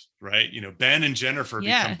relationships, right? Ben and Jennifer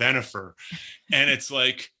become Benifer. And it's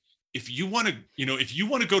like, if you want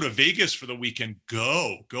to go to Vegas for the weekend,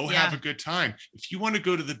 go have a good time. If you want to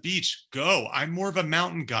go to the beach, go. I'm more of a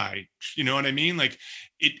mountain guy. You know what I mean? Like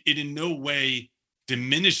it in no way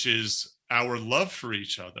diminishes our love for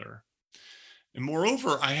each other. And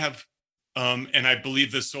moreover, I have, and I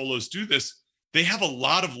believe the solos do this, they have a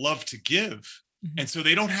lot of love to give. And so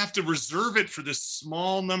they don't have to reserve it for this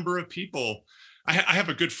small number of people. I have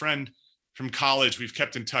a good friend from college. We've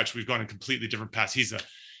kept in touch. We've gone in completely different paths.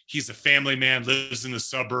 He's a family man, lives in the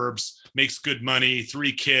suburbs, makes good money,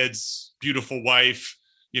 3 kids, beautiful wife,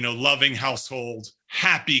 loving household,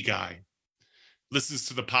 happy guy. Listens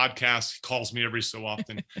to the podcast, calls me every so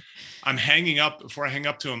often. I'm hanging up. Before I hang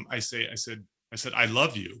up to him, I said, I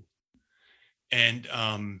love you. And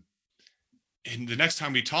the next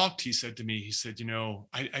time we talked, he said to me,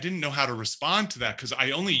 I didn't know how to respond to that because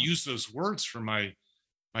I only use those words for my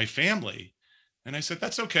family. And I said,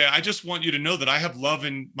 that's okay. I just want you to know that I have love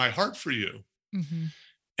in my heart for you.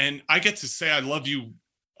 And I get to say I love you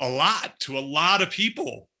a lot to a lot of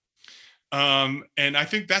people. And I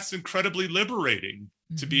think that's incredibly liberating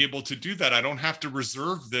to be able to do that. I don't have to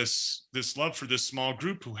reserve this love for this small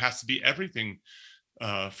group who has to be everything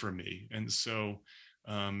for me. And so,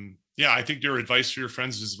 I think your advice for your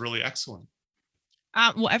friends is really excellent.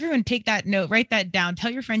 Well, everyone take that note, write that down, tell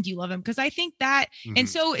your friend you love them. Because I think that, and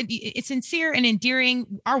so it's sincere and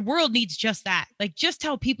endearing. Our world needs just that. Like, just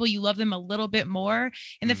tell people you love them a little bit more.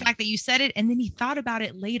 And the fact that you said it and then he thought about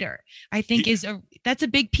it later, I think that's a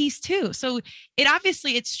big piece too. So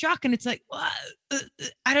it's struck and it's like, well,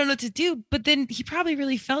 I don't know what to do, but then he probably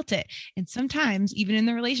really felt it. And sometimes even in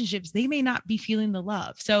the relationships, they may not be feeling the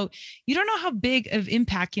love. So you don't know how big of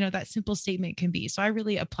impact, that simple statement can be. So I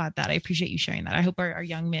really applaud that. I appreciate you sharing that. I hope our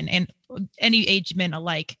young men and any age men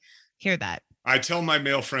alike hear that. I tell my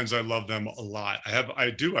male friends I love them a lot.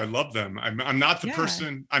 I do. I love them. I'm not the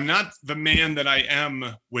person. I'm not the man that I am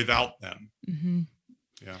without them.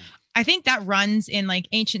 Yeah. I think that runs in like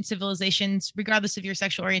ancient civilizations, regardless of your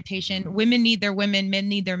sexual orientation. Women need their women, men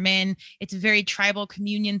need their men. It's a very tribal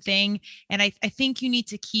communion thing. And I think you need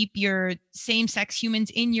to keep your same-sex humans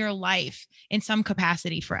in your life in some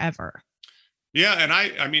capacity forever. Yeah.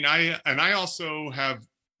 And I also have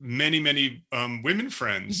many women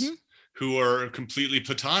friends who are completely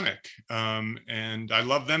platonic. And I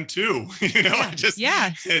love them too. I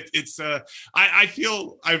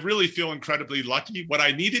really feel incredibly lucky. What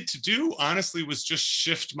I needed to do, honestly, was just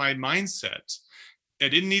shift my mindset. I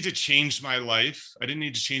didn't need to change my life. I didn't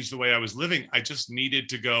need to change the way I was living. I just needed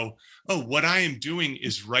to go, oh, what I am doing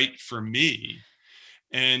is right for me.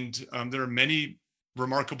 And there are many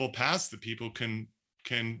remarkable paths that people can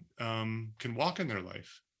walk in their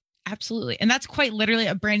life. Absolutely. And that's quite literally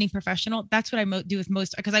a branding professional. That's what I do with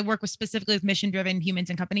most, because I work specifically with mission-driven humans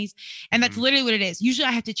and companies. And that's literally what it is. Usually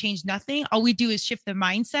I have to change nothing. All we do is shift the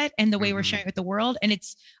mindset and the way we're sharing with the world. And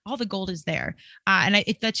it's all the gold is there. And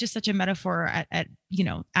that's just such a metaphor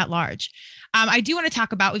at large. I do want to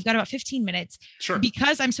talk about, we've got about 15 minutes. Sure.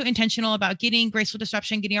 Because I'm so intentional about getting Graceful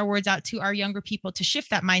Disruption, getting our words out to our younger people to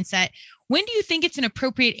shift that mindset. when do you think it's an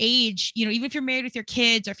appropriate age, even if you're married with your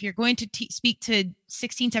kids, or if you're going to speak to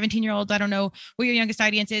 16, 17-year-olds, I don't know what your youngest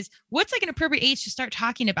audience is, what's like an appropriate age to start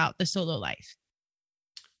talking about the solo life?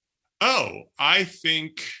 Oh, I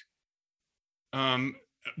think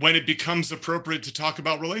when it becomes appropriate to talk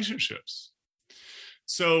about relationships.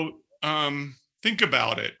 So think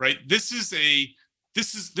about it, right? This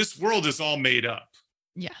world is all made up.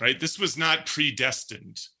 Yeah. Right. This was not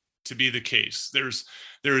predestined to be the case.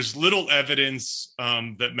 There's little evidence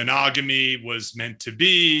that monogamy was meant to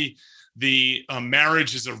be. The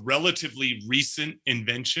marriage is a relatively recent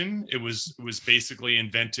invention. It was basically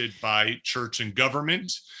invented by church and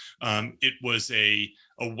government. It was a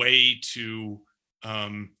way to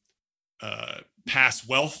pass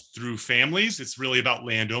wealth through families. It's really about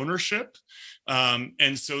land ownership.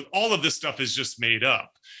 And so all of this stuff is just made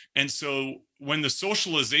up. And so when the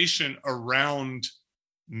socialization around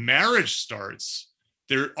marriage starts,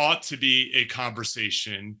 there ought to be a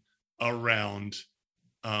conversation around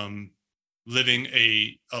living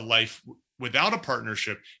a life without a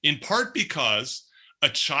partnership, in part because a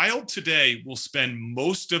child today will spend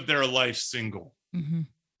most of their life single. Mm-hmm.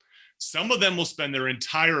 Some of them will spend their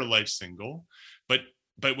entire life single, but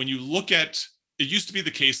when you look at, it used to be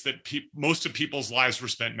the case that most of people's lives were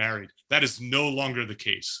spent married. That is no longer the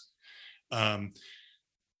case. 28%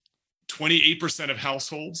 of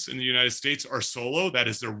households in the United States are solo. That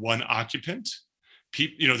is their one occupant.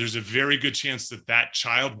 There's a very good chance that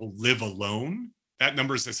child will live alone. That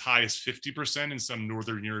number is as high as 50% in some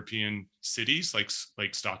Northern European cities like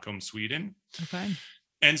Stockholm, Sweden. Okay.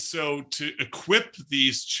 And so to equip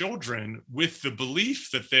these children with the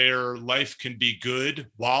belief that their life can be good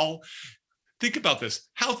think about this.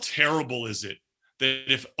 How terrible is it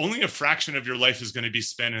that if only a fraction of your life is going to be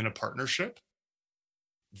spent in a partnership,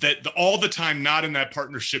 that all the time not in that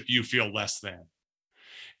partnership, you feel less than?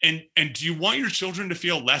 And do you want your children to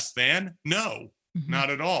feel less than? No, mm-hmm.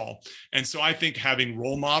 Not at all. And so I think having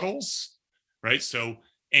role models, right? So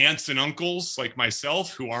aunts and uncles like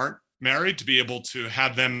myself who aren't married, to be able to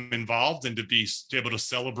have them involved and to be able to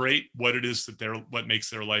celebrate what it is what makes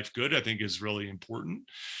their life good, I think is really important.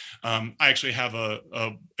 I actually have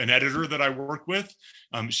an editor that I work with.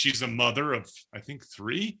 She's a mother of, I think,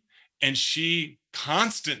 3, and she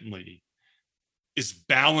constantly is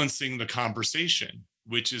balancing the conversation,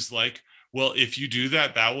 which is like, well, if you do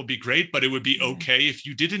that, that will be great, but it would be okay if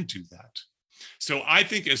you didn't do that. So I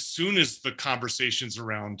think as soon as the conversations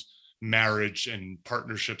around marriage and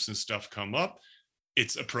partnerships and stuff come up,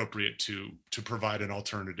 it's appropriate to provide an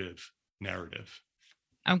alternative narrative.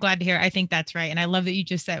 I'm glad to hear. I think that's right. And I love that you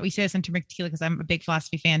just said, we say this on Turmeric Tequila because I'm a big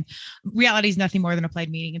philosophy fan. Reality is nothing more than a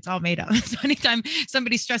played meeting. It's all made up. So anytime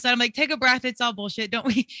somebody's stressed out, I'm like, take a breath. It's all bullshit. Don't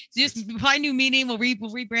we just apply new meaning? We'll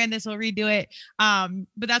rebrand this. We'll redo it.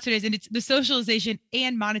 But that's what it is. And it's the socialization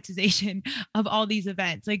and monetization of all these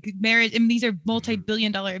events, like marriage. I mean, these are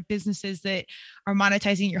multi-billion-dollar businesses that are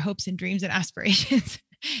monetizing your hopes and dreams and aspirations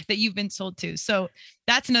that you've been sold to. So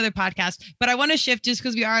that's another podcast. But I want to shift just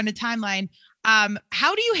because we are on a timeline.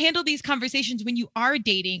 How do you handle these conversations when you are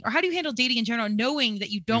dating, or how do you handle dating in general, knowing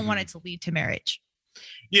that you don't want it to lead to marriage?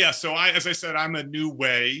 Yeah. So as I said, I'm a new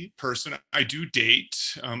way person. I do date.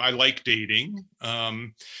 I like dating.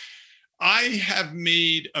 I have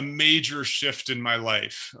made a major shift in my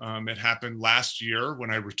life. It happened last year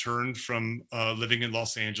when I returned from living in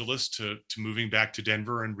Los Angeles to moving back to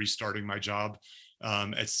Denver and restarting my job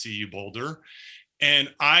at CU Boulder.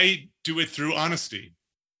 And I do it through honesty.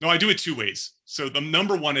 No, I do it 2 ways. So the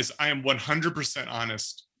number one is I am 100%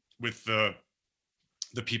 honest with the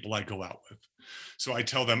people I go out with. So I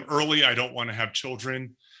tell them early, I don't want to have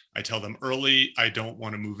children. I tell them early, I don't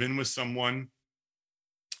want to move in with someone.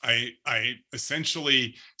 I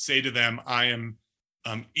essentially say to them, I am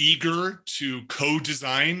eager to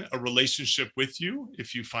co-design a relationship with you.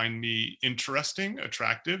 If you find me interesting,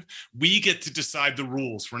 attractive, we get to decide the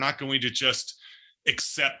rules. We're not going to just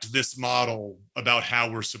accept this model about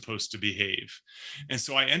how we're supposed to behave. And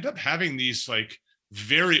so I end up having these like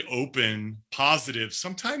very open, positive,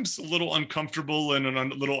 sometimes a little uncomfortable and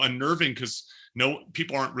a little unnerving because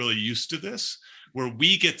people aren't really used to this, where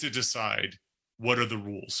we get to decide what are the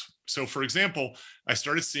rules. So for example, I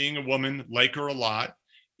started seeing a woman, like her a lot,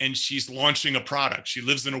 and she's launching a product. She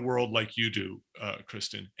lives in a world like you do,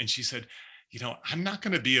 Kristen. And she said, I'm not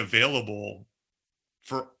going to be available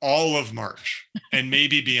for all of March and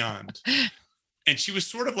maybe beyond. And she was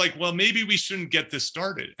sort of like, well, maybe we shouldn't get this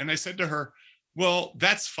started. And I said to her, well,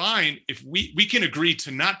 that's fine if we can agree to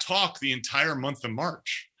not talk the entire month of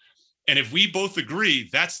March. And if we both agree,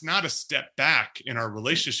 that's not a step back in our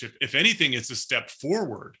relationship. If anything, it's a step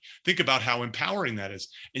forward. Think about how empowering that is.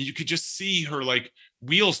 And you could just see her like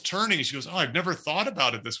wheels turning. And she goes, oh, I've never thought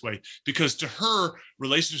about it this way. Because to her,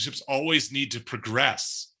 relationships always need to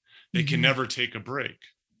progress. They can never take a break.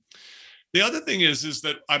 The other thing is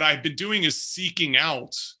that what I've been doing is seeking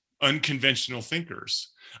out unconventional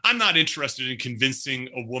thinkers. I'm not interested in convincing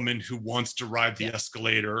a woman who wants to ride the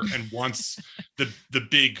escalator and wants the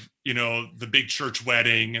big, the big church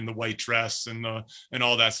wedding and the white dress and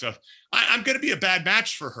all that stuff. I'm going to be a bad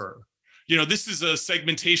match for her. This is a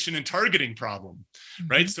segmentation and targeting problem,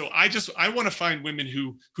 right? So I want to find women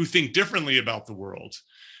who think differently about the world,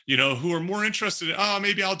 who are more interested in,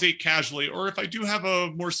 maybe I'll date casually, or if I do have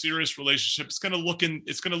a more serious relationship, it's going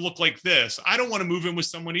to look like this. I don't want to move in with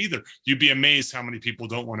someone either. You'd be amazed how many people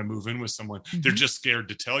don't want to move in with someone. They're just scared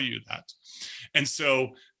to tell you that. And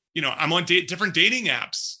so, I'm on different dating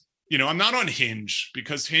apps. I'm not on Hinge,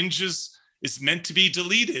 because Hinge is meant to be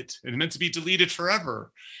deleted and meant to be deleted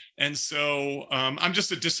forever. And so I'm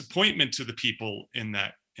just a disappointment to the people in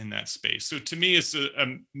that space. So to me, it's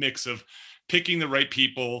a mix of picking the right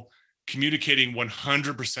people, communicating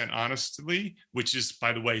 100% honestly, which is,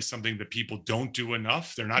 by the way, something that people don't do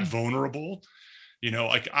enough. They're not vulnerable.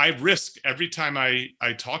 Like I risk every time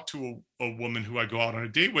I talk to a woman who I go out on a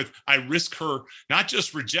date with, I risk her not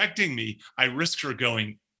just rejecting me, I risk her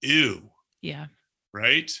going, ew. Yeah.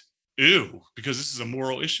 Right? Ew, because this is a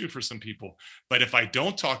moral issue for some people. But if I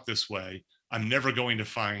don't talk this way, I'm never going to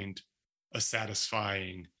find a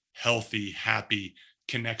satisfying, healthy, happy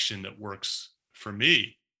connection that works for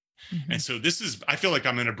me. And so I feel like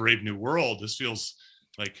I'm in a brave new world. This feels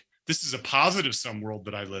like this is a positive sum world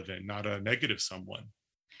that I live in, not a negative sum one.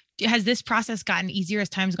 Has this process gotten easier as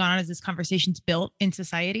time's gone on, as this conversation's built in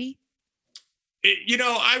society?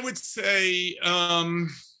 I would say,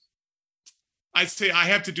 I'd say I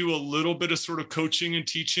have to do a little bit of sort of coaching and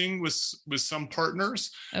teaching with some partners,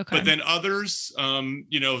 but then others,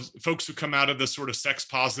 folks who come out of the sort of sex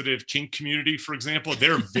positive kink community, for example,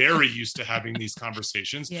 they're very used to having these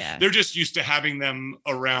conversations. Yeah. They're just used to having them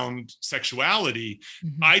around sexuality.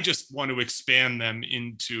 I just want to expand them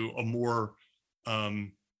into a more,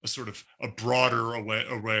 a sort of a broader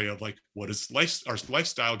array of like, what is our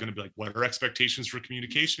lifestyle going to be like? What are expectations for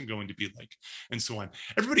communication going to be like? And so on.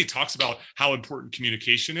 Everybody talks about how important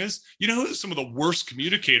communication is. Who some of the worst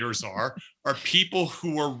communicators are people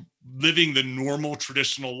who are living the normal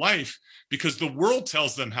traditional life because the world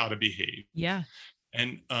tells them how to behave. Yeah.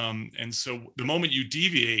 And so the moment you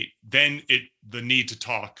deviate, then the need to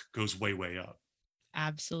talk goes way, way up.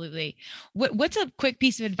 Absolutely. What's a quick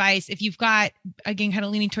piece of advice if you've got, again, kind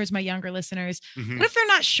of leaning towards my younger listeners? What if they're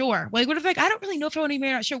not sure? What if I don't really know if I want to be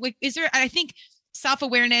married? Not sure. Is there, I think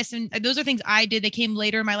self-awareness, and those are things I did that came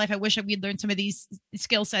later in my life. I wish we'd learned some of these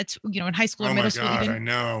skill sets, in high school or middle school. Even. I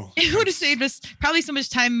know. It would have saved us probably so much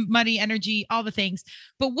time, money, energy, all the things.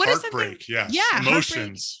 But what is something? Yes. Yeah.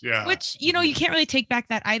 Emotions. Yeah. Which, you can't really take back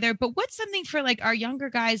that either. But what's something for like our younger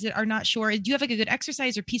guys that are not sure? Do you have like a good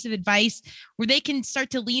exercise or piece of advice where they can start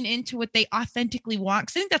to lean into what they authentically want?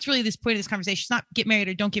 Because I think that's really this point of this conversation. It's not get married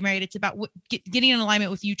or don't get married. It's about getting in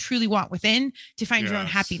alignment with what you truly want within to find your own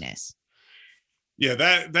happiness. Yeah,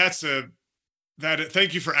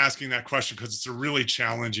 thank you for asking that question, because it's a really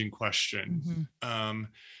challenging question.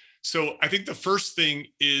 So I think the first thing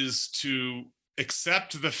is to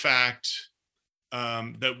accept the fact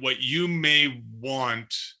that what you may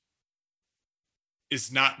want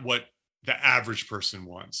is not what the average person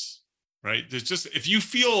wants, right? There's just, if you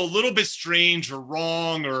feel a little bit strange or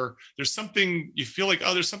wrong, or there's something you feel like,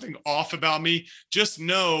 there's something off about me, just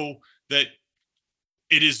know that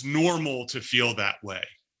it is normal to feel that way,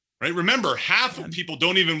 right? Remember, half of people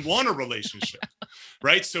don't even want a relationship,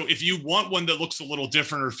 right? So if you want one that looks a little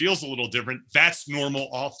different or feels a little different, that's normal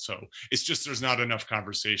also. It's just there's not enough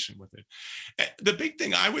conversation with it. The big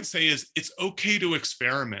thing I would say is it's okay to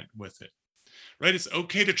experiment with it, right? It's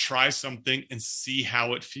okay to try something and see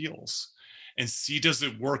how it feels and see, does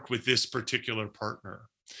it work with this particular partner?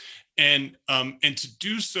 And to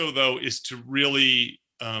do so, though, is to really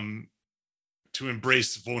to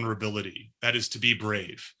embrace vulnerability. That is to be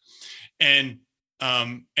brave. And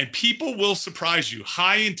people will surprise you.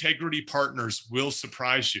 High integrity partners will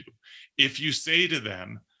surprise you if you say to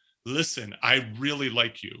them, listen, I really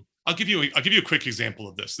like you. I'll give you a quick example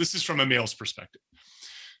of this. This is from a male's perspective.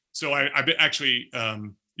 So I've been actually,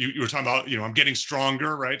 you were talking about, I'm getting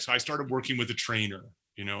stronger, right? So I started working with a trainer,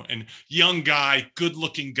 and young guy, good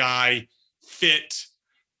looking guy, fit,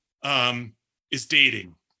 is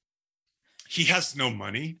dating. He has no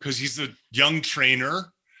money because he's a young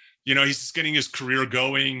trainer, He's just getting his career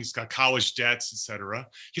going. He's got college debts, etc.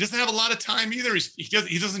 He doesn't have a lot of time either. He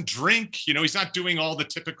doesn't drink. He's not doing all the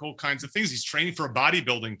typical kinds of things. He's training for a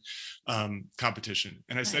bodybuilding competition.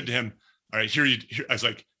 And I said to him, all right, here I was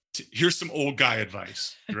like, here's some old guy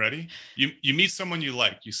advice. You ready? You meet someone you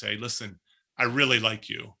like. You say, listen, I really like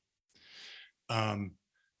you. I'm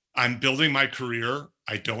building my career.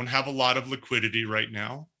 I don't have a lot of liquidity right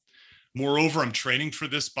now. Moreover, I'm training for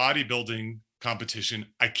this bodybuilding competition.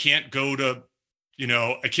 I can't go to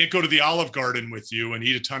the Olive Garden with you and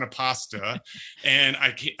eat a ton of pasta, and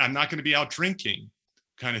I'm not going to be out drinking,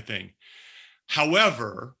 kind of thing.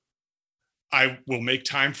 However, I will make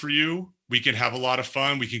time for you. We can have a lot of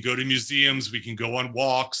fun. We can go to museums. We can go on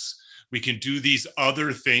walks. We can do these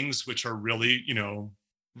other things, which are really,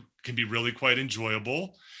 can be really quite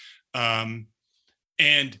enjoyable. I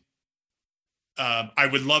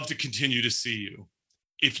would love to continue to see you.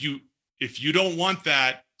 If you don't want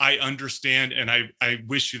that, I understand. And I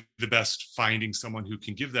wish you the best finding someone who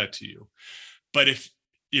can give that to you. But if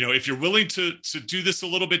you're willing to do this a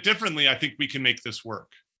little bit differently, I think we can make this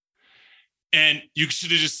work. And you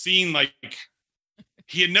should have just seen, like,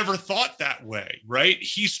 he had never thought that way, right?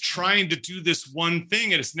 He's trying to do this one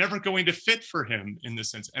thing and it's never going to fit for him in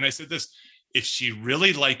this sense. And I said this, if she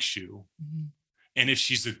really likes you, and if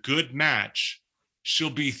she's a good match, she'll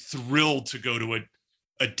be thrilled to go to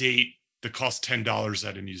a date that costs $10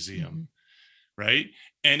 at a museum, right?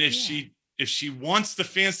 And if she wants the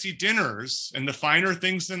fancy dinners and the finer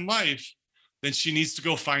things in life, then she needs to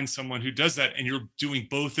go find someone who does that. And you're doing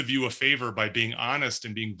both of you a favor by being honest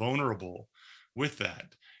and being vulnerable with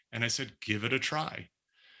that. And I said, give it a try.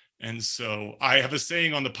 And so I have a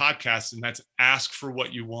saying on the podcast, and that's ask for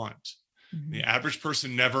what you want. The average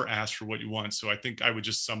person never asks for what you want. So I think I would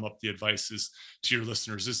just sum up the advices to your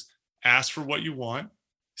listeners is ask for what you want,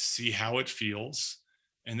 see how it feels.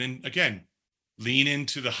 And then again, lean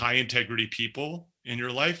into the high integrity people in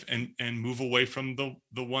your life and move away from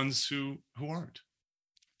the ones who aren't.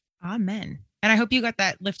 Amen. And I hope you got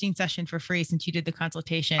that lifting session for free since you did the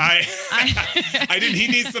consultation. I didn't. He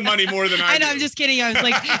needs the money more than I do. I'm just kidding. I was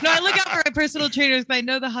like, no, I look out for my personal trainers, but I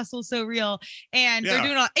know the hustle's so real, and they're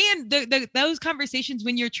doing all. And those conversations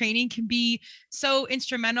when you're training can be so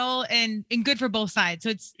instrumental and good for both sides.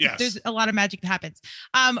 So there's a lot of magic that happens.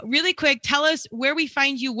 Really quick, tell us where we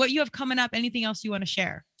find you, what you have coming up, anything else you want to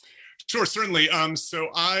share. Sure, certainly. So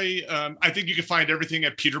I think you can find everything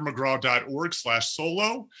at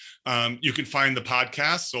petermcgraw.org/solo. You can find the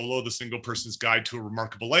podcast, Solo, the Single Person's Guide to a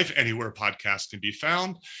Remarkable Life, anywhere podcasts can be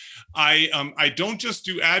found. I don't just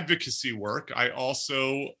do advocacy work. I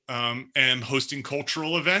also am hosting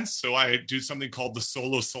cultural events. So I do something called the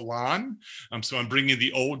Solo Salon. So I'm bringing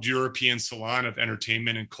the old European salon of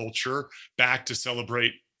entertainment and culture back to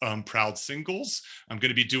celebrate proud singles. I'm going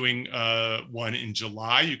to be doing one in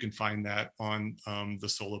July. You can find that on the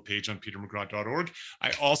Solo page on petermcgraw.org. I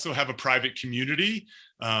also have a private community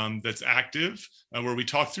that's active where we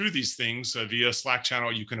talk through these things via Slack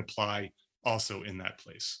channel. You can apply also in that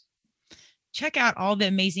place. Check out all the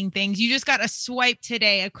amazing things. You just got a swipe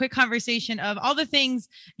today, a quick conversation of all the things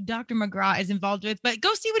Dr. McGraw is involved with, but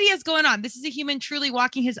go see what he has going on. This is a human truly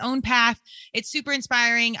walking his own path. It's super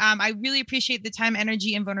inspiring. I really appreciate the time,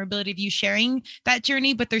 energy, and vulnerability of you sharing that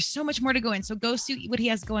journey, but there's so much more to go in. So go see what he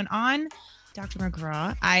has going on. Dr.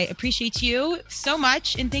 McGraw, I appreciate you so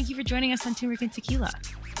much. And thank you for joining us on Turmeric and Tequila.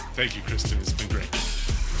 Thank you, Kristen. It's been great.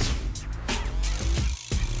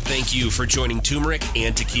 Thank you for joining Turmeric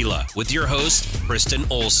and Tequila with your host, Kristen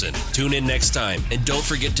Olson. Tune in next time, and don't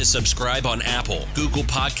forget to subscribe on Apple, Google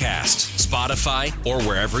Podcasts, Spotify, or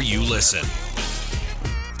wherever you listen.